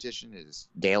curling competition. It is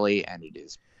daily, and it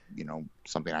is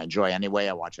something I enjoy anyway.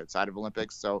 I watch outside of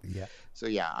Olympics. So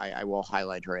I will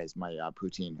highlight her as my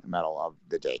poutine medal of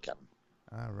the day, Kevin.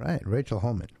 All right, Rachel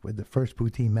Homan with the first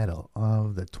poutine medal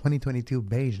of the 2022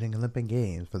 Beijing Olympic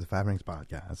Games for the Five Rings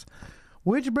podcast,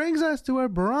 which brings us to a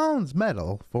bronze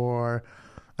medal for,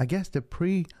 I guess, the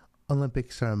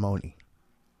pre-Olympic ceremony.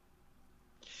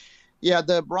 Yeah,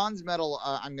 the bronze medal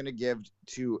I'm going to give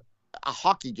to a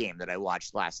hockey game that I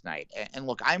watched last night. And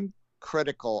look, I'm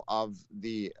critical of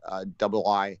the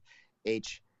IIHF,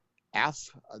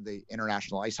 the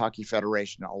International Ice Hockey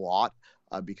Federation, a lot.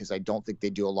 Because I don't think they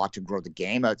do a lot to grow the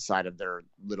game outside of their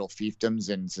little fiefdoms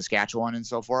in Saskatchewan and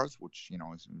so forth, which,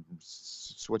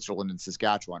 Switzerland and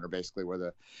Saskatchewan are basically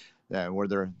where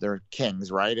they're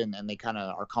kings, right? And they kind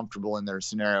of are comfortable in their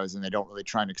scenarios, and they don't really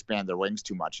try and expand their wings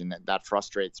too much. And that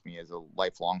frustrates me as a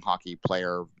lifelong hockey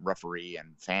player, referee,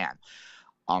 and fan.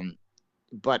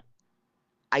 But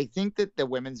I think that the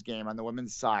women's game on the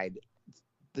women's side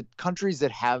the countries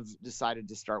that have decided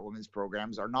to start women's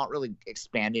programs are not really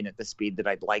expanding at the speed that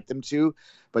I'd like them to,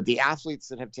 but the athletes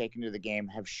that have taken to the game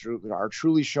are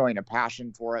truly showing a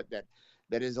passion for it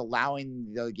that is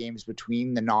allowing the games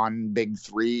between the non-big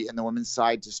three and the women's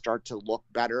side to start to look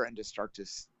better and to start to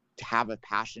have a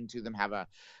passion to them, have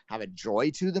a joy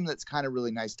to them that's kind of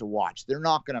really nice to watch. They're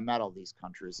not going to medal, these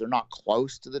countries. They're not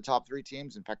close to the top three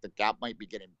teams. In fact, the gap might be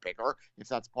getting bigger if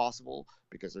that's possible,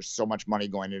 because there's so much money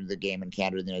going into the game in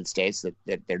Canada and the United States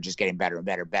that they're just getting better and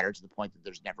better to the point that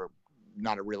there's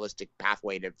not a realistic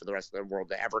pathway for the rest of the world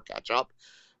to ever catch up.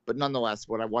 But nonetheless,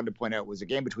 what I wanted to point out was a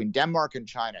game between Denmark and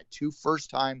China, two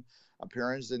first-time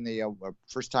appearances in the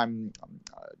first-time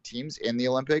teams in the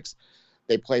Olympics.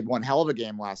 They played one hell of a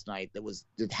game last night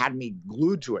that had me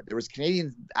glued to it. There was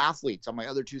Canadian athletes on my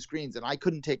other two screens, and I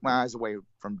couldn't take my eyes away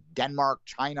from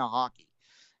Denmark-China hockey.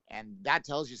 And that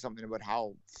tells you something about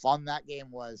how fun that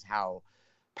game was, how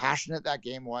passionate that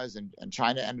game was. And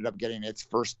China ended up getting its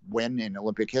first win in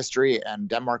Olympic history, and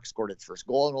Denmark scored its first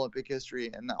goal in Olympic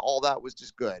history. And all that was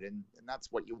just good. And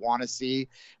that's what you want to see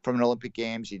from an Olympic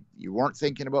Games. You weren't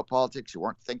thinking about politics. You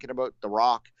weren't thinking about The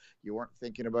Rock. You weren't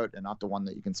thinking about, and not the one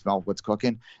that you can smell what's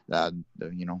cooking. You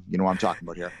know what I'm talking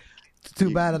about here. It's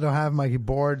too bad I don't have my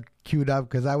board queued up,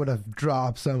 because I would have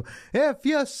dropped some "If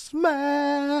You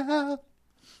Smell."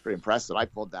 Pretty impressed that I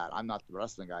pulled that. I'm not the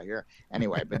wrestling guy here.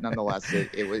 Anyway, but nonetheless,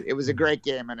 it was a great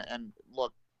game. And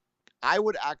look, I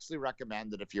would actually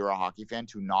recommend that if you're a hockey fan,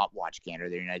 to not watch Canada or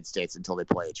the United States until they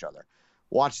play each other.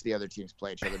 Watch the other teams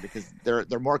play each other, because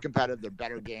they're more competitive. They're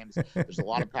better games. There's a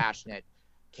lot of passionate.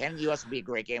 Canada-US would be a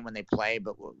great game when they play,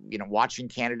 but watching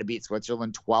Canada beat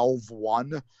Switzerland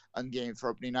 12-1 on game for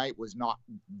opening night was not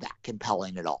that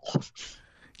compelling at all.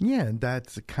 Yeah,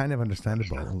 that's kind of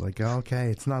understandable. Like,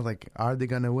 okay, it's not like, are they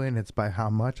going to win? It's by how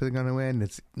much are they going to win?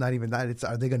 It's not even that. It's,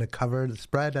 are they going to cover the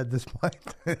spread at this point?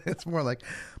 It's more like,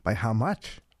 by how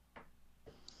much?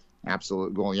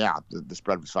 Absolutely. Well, yeah, the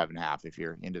spread was 5.5 if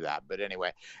you're into that. But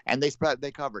anyway, and they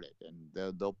covered it,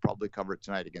 and they'll probably cover it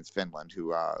tonight against Finland,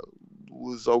 who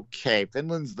was okay.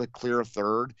 Finland's the clear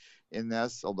third in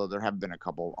this, although there have been a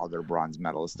couple other bronze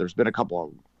medalists. There's been a couple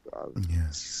of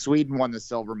Sweden won the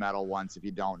silver medal once. If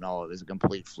you don't know, it was a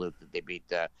complete fluke that they beat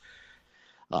the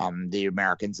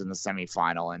Americans in the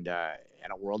semifinal. And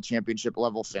at a world championship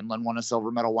level, Finland won a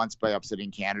silver medal once by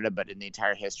upsetting Canada. But in the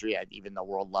entire history, at even the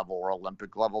world level or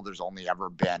Olympic level, there's only ever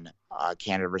been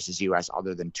Canada versus U.S.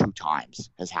 other than 2 times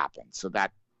has happened. So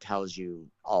that tells you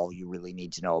all you really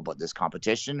need to know about this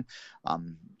competition.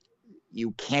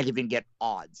 You can't even get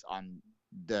odds on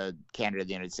the Canada,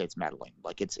 the United States medaling.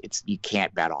 Like it's you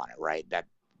can't bet on it, right? That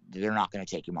they're not going to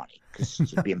take your money, because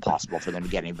it'd be impossible for them to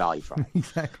get any value from it.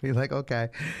 Exactly. Like, okay,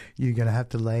 you're going to have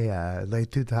to lay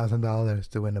 $2,000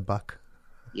 to win $1.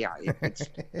 Yeah,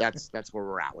 that's where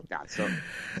we're at with that. So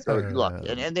look,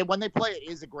 and then when they play,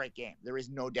 it is a great game. There is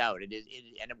no doubt. It is,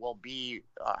 and it will be.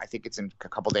 I think it's in a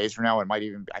couple days from now. It might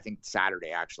even. I think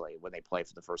Saturday actually, when they play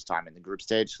for the first time in the group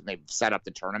stage, and they've set up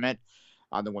the tournament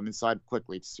on the women's side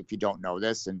quickly. If you don't know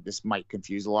this, and this might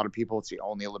confuse a lot of people, it's the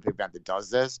only Olympic event that does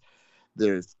this.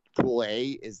 There's Pool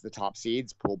A is the top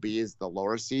seeds. Pool B is the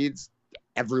lower seeds.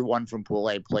 Everyone from Pool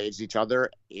A plays each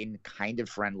other in kind of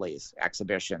friendlies,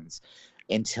 exhibitions,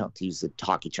 until, to use the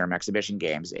hockey term, exhibition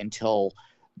games, until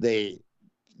then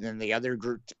the other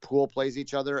group pool plays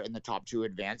each other, and the top 2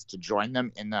 advance to join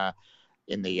them in the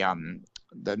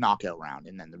knockout round,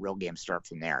 and then the real games start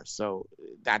from there. So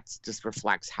that just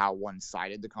reflects how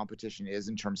one-sided the competition is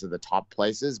in terms of the top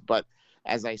places. But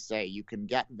as I say, you can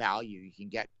get value, you can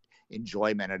get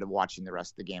enjoyment out of watching the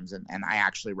rest of the games, and I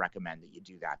actually recommend that you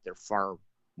do that. They're far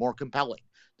more compelling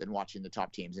than watching the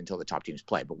top teams until the top teams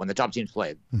play. But when the top teams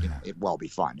play, it will be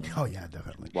fun. Oh yeah,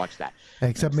 definitely. Watch that.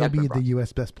 Except maybe the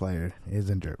U.S. best player is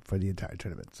injured for the entire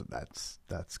tournament, so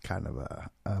that's kind of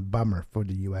a bummer for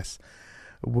the U.S.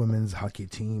 women's hockey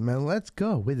team. And let's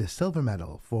go with the silver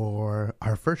medal for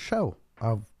our first show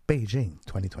of Beijing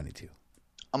 2022.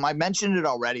 I mentioned it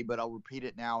already, but I'll repeat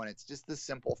it now, and it's just the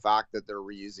simple fact that they're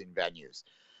reusing venues.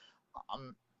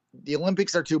 The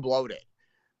Olympics are too bloated,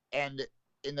 and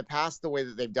in the past, the way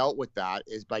that they've dealt with that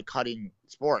is by cutting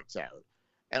sports out.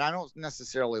 And I don't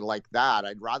necessarily like that.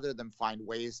 I'd rather them find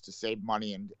ways to save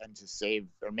money and to save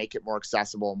or make it more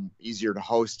accessible and easier to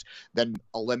host than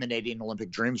eliminating Olympic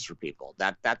dreams for people.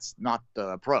 That's not the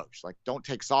approach. Like, don't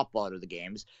take softball out of the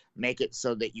games. Make it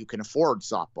so that you can afford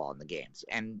softball in the games.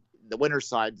 And the winter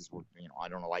side is, I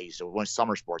don't know why I used one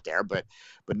summer sport there, but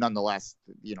nonetheless,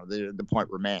 the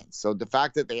point remains. So the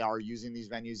fact that they are using these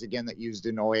venues again that used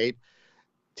in 2008,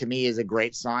 to me, is a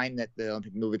great sign that the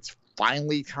Olympic move. It's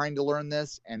finally trying to learn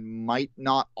this and might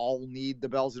not all need the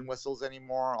bells and whistles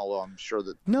anymore. Although I'm sure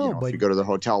that if you go to the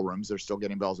hotel rooms, they're still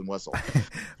getting bells and whistles.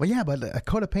 Well, yeah, but a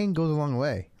coat of paint goes a long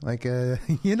way. Like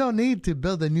you don't need to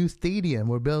build a new stadium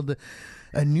or build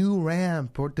a new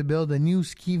ramp or to build a new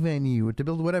ski venue or to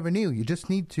build whatever new. You just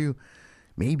need to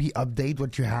maybe update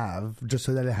what you have just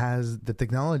so that it has the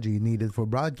technology needed for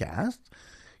broadcast.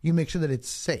 You make sure that it's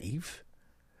safe.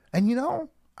 And,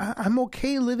 I'm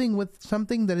okay living with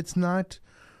something that it's not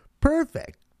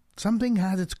perfect. Something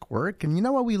has its quirk. And you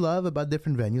know what we love about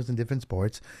different venues and different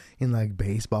sports in like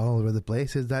baseball all over the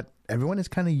place is that everyone is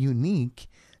kind of unique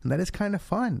and that is kind of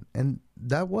fun. And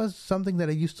that was something that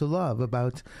I used to love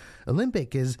about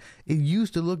Olympic is it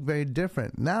used to look very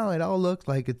different. Now it all looks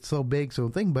like it's so big, so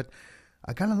thing. But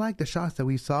I kind of like the shots that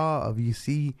we saw of you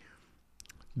see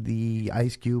the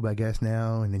Ice Cube, I guess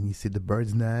now, and then you see the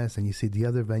Bird's Nest, and you see the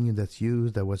other venue that's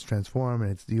used that was transformed,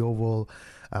 and it's the Oval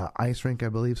Ice Rink, I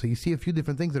believe. So you see a few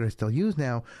different things that are still used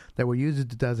now that were used in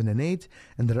 2008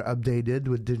 and that are updated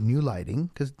with the new lighting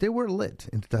because they were lit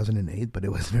in 2008, but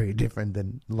it was very different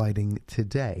than lighting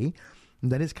today.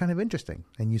 And that is kind of interesting.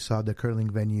 And you saw the curling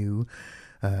venue,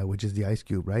 which is the Ice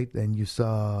Cube, right? And you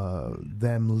saw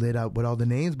them lit up with all the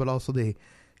names, but also they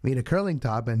made a curling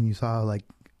top, and you saw like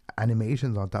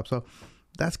animations on top. So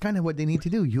that's kind of what they need to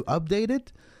do. You update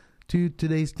it to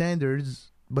today's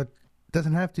standards, but it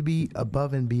doesn't have to be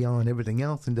above and beyond everything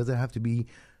else, and doesn't have to be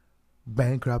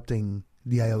bankrupting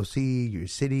the IOC, your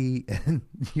city, and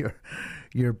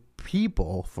your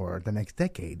people for the next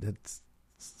decade.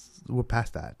 We're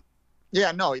past that.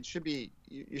 Yeah, no, it should be,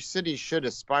 your city should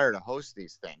aspire to host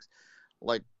these things.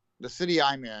 Like the city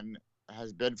I'm in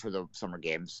has been for the Summer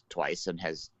Games twice and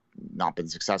has not been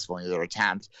successful in either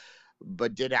attempt,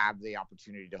 but did have the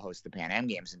opportunity to host the Pan Am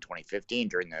Games in 2015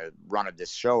 during the run of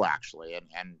this show, actually.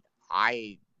 And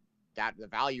the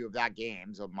value of that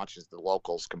game, so much as the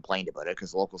locals complained about it,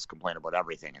 because locals complain about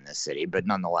everything in this city, but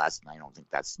nonetheless, I don't think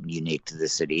that's unique to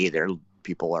this city either.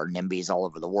 People are NIMBYs all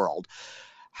over the world.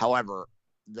 However,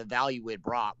 the value it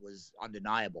brought was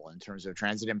undeniable in terms of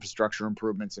transit infrastructure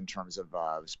improvements, in terms of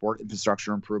sport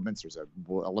infrastructure improvements. There's a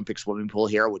Olympic swimming pool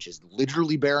here, which is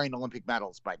literally bearing Olympic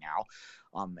medals by now.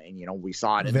 And we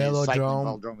saw it in the cycling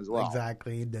velodrome as well.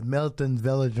 Exactly. The Milton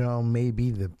Velodrome may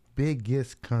be the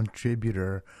biggest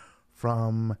contributor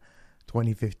from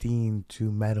 2015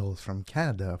 to medals from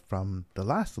Canada from the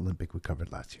last Olympic we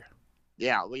covered last year.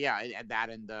 Yeah, well, yeah, that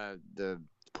and the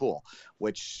pool,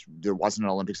 which there wasn't an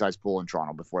Olympic-sized pool in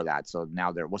Toronto before that. So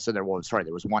now there was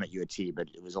one at UT, but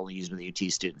it was only used with the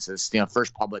UT students. So it's the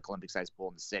first public Olympic-sized pool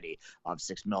in the city of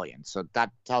 6 million. So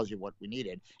that tells you what we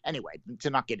needed. Anyway, to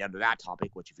not get into that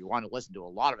topic, which if you want to listen to a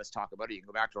lot of us talk about it, you can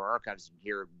go back to our archives and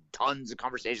hear tons of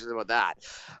conversations about that,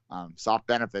 soft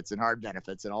benefits and hard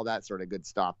benefits and all that sort of good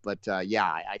stuff. But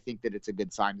I think that it's a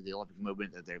good sign to the Olympic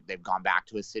movement that they've gone back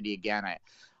to a city again.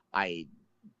 I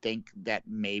think that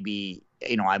maybe,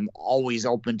 I'm always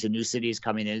open to new cities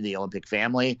coming into the Olympic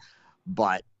family,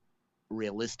 but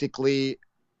realistically,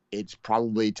 it's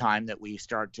probably time that we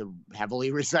start to heavily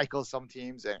recycle some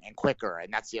teams and quicker.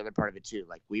 And that's the other part of it too.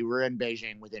 Like we were in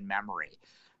Beijing within memory.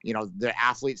 The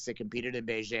athletes that competed in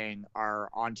Beijing are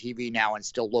on TV now and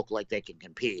still look like they can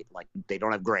compete. Like they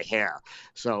don't have gray hair.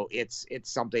 So it's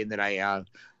something that I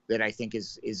think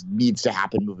is needs to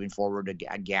happen moving forward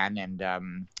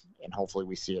again. And hopefully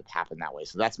we see it happen that way.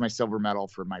 So that's my silver medal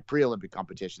for my pre-Olympic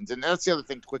competitions. And that's the other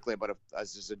thing quickly about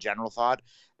as just a general thought.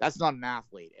 That's not an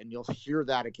athlete. And you'll hear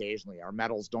that occasionally. Our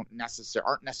medals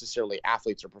aren't necessarily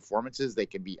athletes or performances. They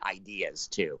can be ideas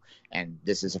too. And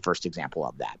this is a first example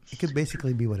of that. It could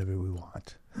basically be whatever we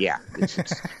want. Yeah.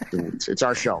 It's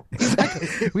our show.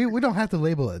 Exactly. We don't have to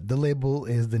label it. The label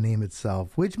is the name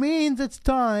itself, which means it's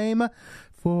time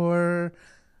for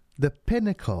the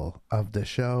pinnacle of the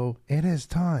show. It is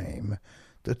time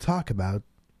to talk about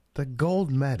the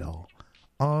gold medal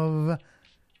of,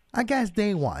 I guess,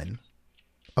 day one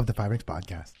of the Five Rings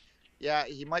podcast. Yeah,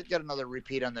 he might get another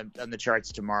repeat on the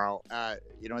charts tomorrow.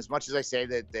 As much as I say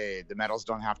that the medals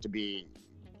don't have to be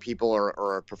people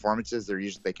or performances,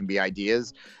 they can be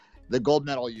ideas. The gold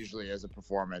medal usually is a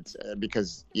performance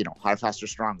because, higher, faster,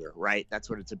 stronger, right? That's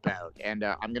what it's about. And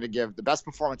I'm going to give the best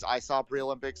performance I saw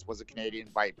pre-Olympics was a Canadian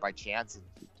by chance.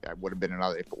 It would have been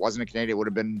another. If it wasn't a Canadian, it would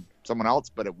have been someone else,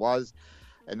 but it was.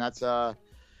 And that's Mr.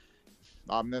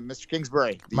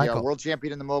 Kingsbury, the world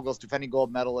champion in the moguls, defending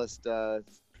gold medalist,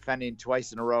 defending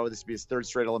twice in a row. This will be his third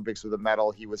straight Olympics with a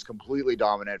medal. He was completely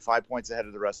dominant, 5 points ahead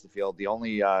of the rest of the field. The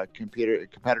only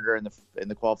competitor in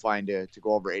the qualifying to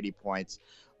go over 80 points.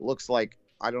 Looks like,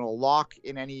 I don't know, lock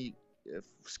in any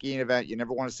skiing event. You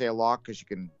never want to say a lock because you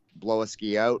can blow a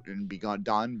ski out and be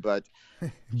done, but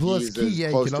blow a he's ski, as yeah,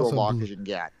 close to a lock as you can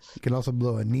get. You can also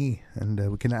blow a knee,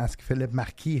 and we can ask Philippe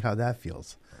Marquis how that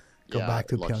feels. Go back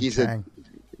to Pyeongchang.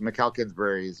 Mikhail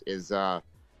Kingsbury is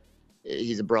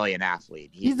he's a brilliant athlete.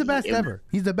 He's the best ever.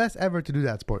 He's the best ever to do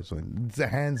that sport. So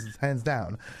hands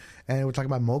down. And we're talking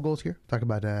about moguls here. Talking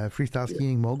about freestyle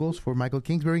skiing moguls for Michael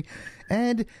Kingsbury.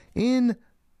 And in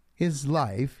his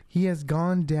life, he has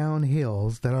gone down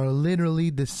hills that are literally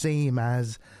the same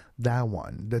as that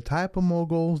one. The type of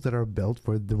moguls that are built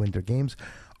for the Winter Games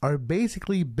are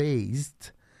basically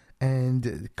based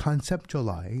and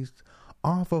conceptualized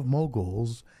off of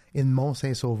moguls in Mont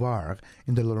Saint-Sauveur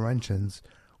in the Laurentians,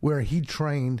 where he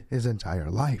trained his entire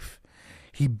life.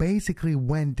 He basically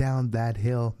went down that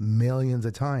hill millions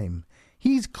of times.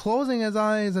 He's closing his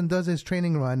eyes and does his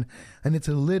training run, and it's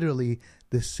literally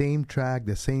the same track,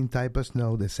 the same type of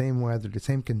snow, the same weather, the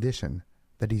same condition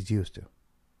that he's used to.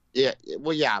 Yeah,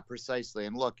 well, yeah, precisely.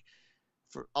 And look,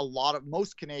 for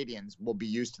most Canadians will be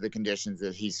used to the conditions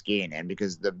that he's skiing in,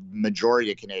 because the majority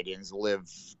of Canadians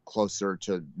live closer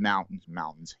to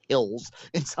mountains, hills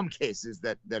in some cases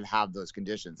that have those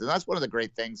conditions. And that's one of the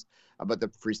great things about the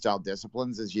freestyle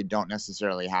disciplines is you don't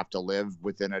necessarily have to live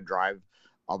within a drive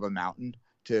of a mountain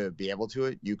to be able to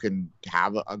it. You can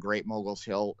have a great moguls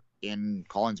hill in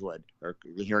Collingswood or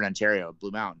here in Ontario,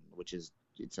 Blue Mountain, which is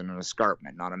it's an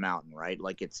escarpment, not a mountain, right?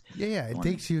 Like it's it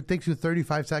takes you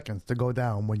 35 seconds to go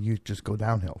down when you just go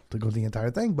downhill to go the entire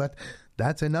thing, but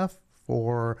that's enough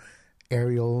for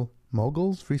aerial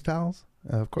moguls, freestyles,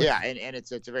 of course. Yeah, and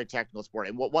it's a very technical sport.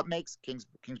 And what makes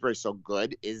Kingsbury so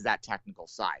good is that technical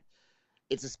side.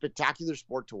 It's a spectacular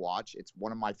sport to watch. It's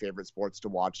one of my favorite sports to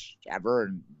watch ever,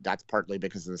 and that's partly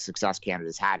because of the success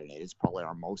Canada's had in it. It's probably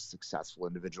our most successful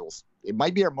individuals. It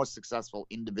might be our most successful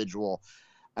individual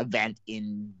event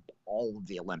in all of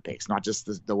the Olympics, not just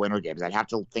the Winter Games. I'd have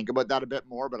to think about that a bit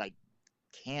more, but I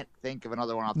can't think of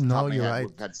another one off the top of my head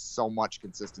we've had so much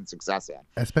consistent success in.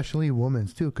 Especially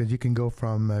women's too, because you can go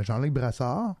from Jean-Luc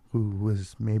Brassard, who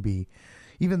was maybe,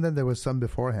 even then there was some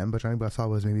before him, but Jean-Luc Brassard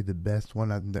was maybe the best one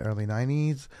in the early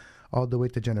 90s, all the way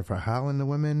to Jennifer Howell in the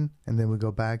women, and then we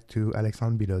go back to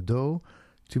Alexandre Bilodeau,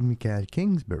 to Michael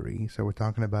Kingsbury. So we're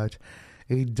talking about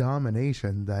a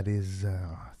domination that is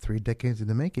 3 decades in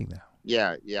the making now.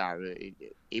 Yeah.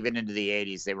 Even into the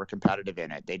 80s, they were competitive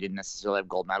in it. They didn't necessarily have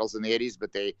gold medals in the 80s,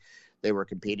 but they were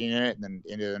competing in it. And then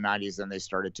into the 90s, then they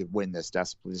started to win this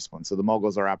discipline. So the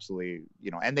moguls are absolutely,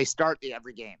 and they start the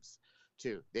every games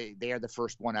too. They are the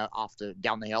first one off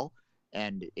down the hill,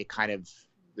 and it kind of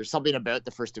there's something about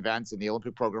the first events, and the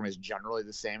Olympic program is generally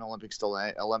the same Olympics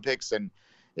to Olympics, and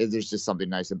there's just something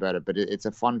nice about it. But it's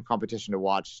a fun competition to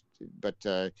watch. But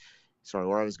sorry,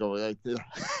 where I was going,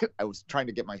 I was trying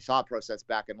to get my thought process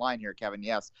back in line here, Kevin.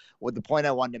 Yes, what the point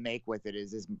I wanted to make with it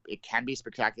is it can be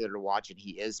spectacular to watch, and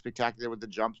he is spectacular with the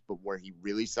jumps. But where he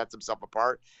really sets himself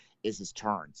apart is his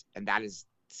turns, and that is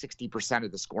 60%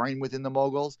 of the scoring within the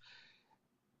moguls.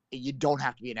 You don't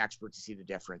have to be an expert to see the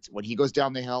difference. When he goes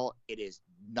down the hill, it is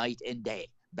night and day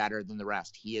better than the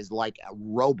rest. He is like a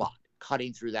robot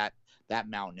cutting through that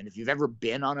mountain. And if you've ever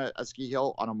been on a ski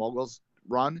hill on a moguls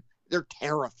run, they're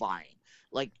terrifying.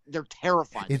 Like, they're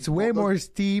terrifying. It's way more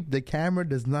steep. The camera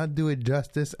does not do it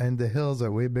justice, and the hills are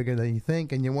way bigger than you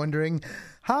think. And you're wondering,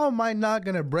 how am I not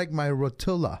going to break my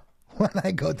rotula when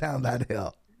I go down that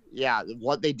hill? Yeah,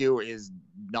 what they do is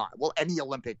not. Well, any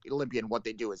Olympian, what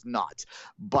they do is not.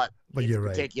 But you're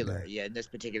particular, right. Yeah, in this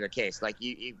particular case, like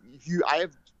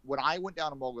when I went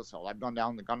down to Moguls Hill, I've gone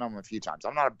down a few times.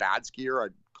 I'm not a bad skier.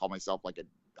 I call myself like a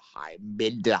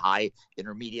mid to high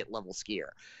intermediate level skier.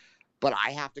 But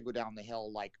I have to go down the hill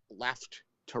like left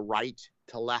to right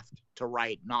to left to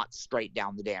right, not straight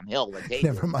down the damn hill.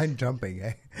 Never mind jumping,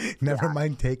 eh? Never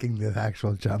mind taking the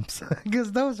actual jumps,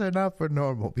 because those are not for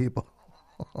normal people.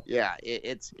 Yeah,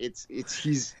 he's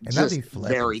just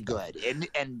very good,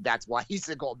 and that's why he's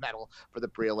a gold medal for the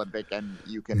pre-Olympic, and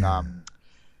you can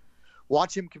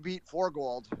watch him compete for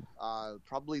gold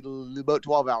probably about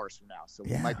 12 hours from now. So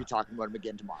we might be talking about him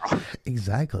again tomorrow.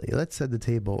 Exactly. Let's set the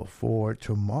table for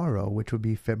tomorrow, which will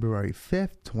be February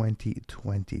 5th,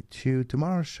 2022.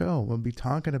 Tomorrow's show, we'll be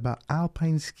talking about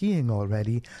alpine skiing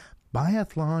already.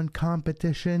 Biathlon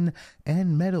competition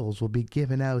and medals will be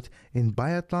given out in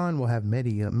biathlon. We'll have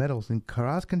medals in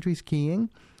cross-country skiing.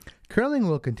 Curling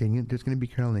will continue. There's going to be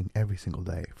curling every single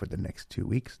day for the next 2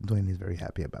 weeks. Dwayne is very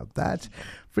happy about that.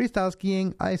 Freestyle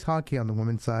skiing, ice hockey on the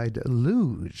women's side,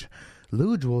 luge.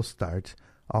 Luge will start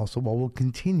also, will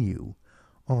continue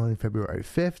on February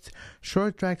 5th.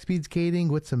 Short track speed skating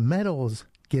with some medals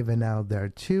given out there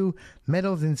too.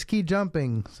 Medals in ski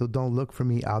jumping, so don't look for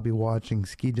me. I'll be watching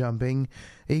ski jumping.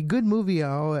 A good movie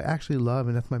I actually love,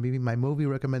 and that's my movie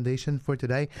recommendation for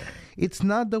today. It's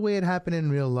not the way it happened in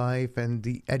real life, and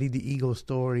the Eddie the Eagle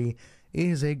story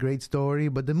is a great story,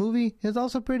 but the movie is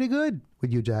also pretty good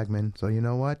with Hugh Jackman. So you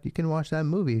know what? You can watch that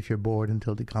movie if you're bored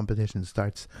until the competition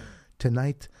starts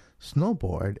tonight.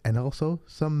 Snowboard, and also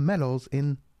some medals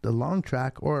in the long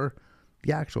track or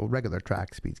the actual regular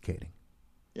track speed skating.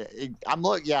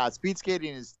 Yeah, speed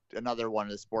skating is another one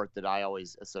of the sport that I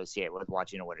always associate with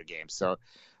watching a Winter Games. So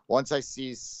once I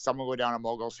see someone go down a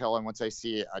Mogul's Hill, and once I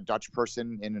see a Dutch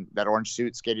person in that orange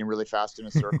suit skating really fast in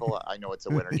a circle, I know it's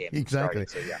a Winter Games. Exactly.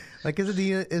 So, yeah. Like, is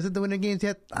it the Winter Games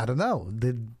yet? I don't know.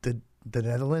 Did the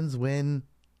Netherlands win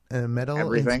a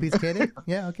medal in speed skating?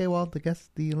 Yeah. Okay. Well, I guess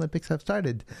the Olympics have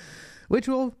started, which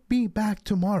will be back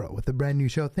tomorrow with a brand new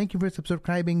show. Thank you for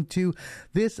subscribing to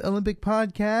this Olympic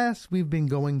podcast. We've been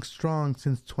going strong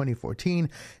since 2014,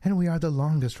 and we are the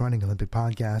longest running Olympic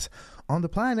podcast on the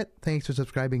planet. Thanks for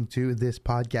subscribing to this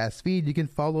podcast feed. You can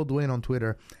follow Dwayne on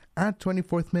Twitter at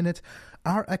 24th Minute.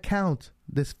 Our account,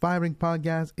 this Five Ring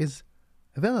Podcast, is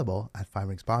available at Five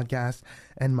Rings Podcast,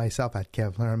 and myself at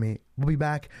Kev Laramie. We'll be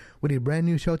back with a brand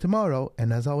new show tomorrow,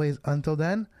 and as always, until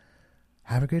then,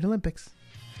 have a great Olympics.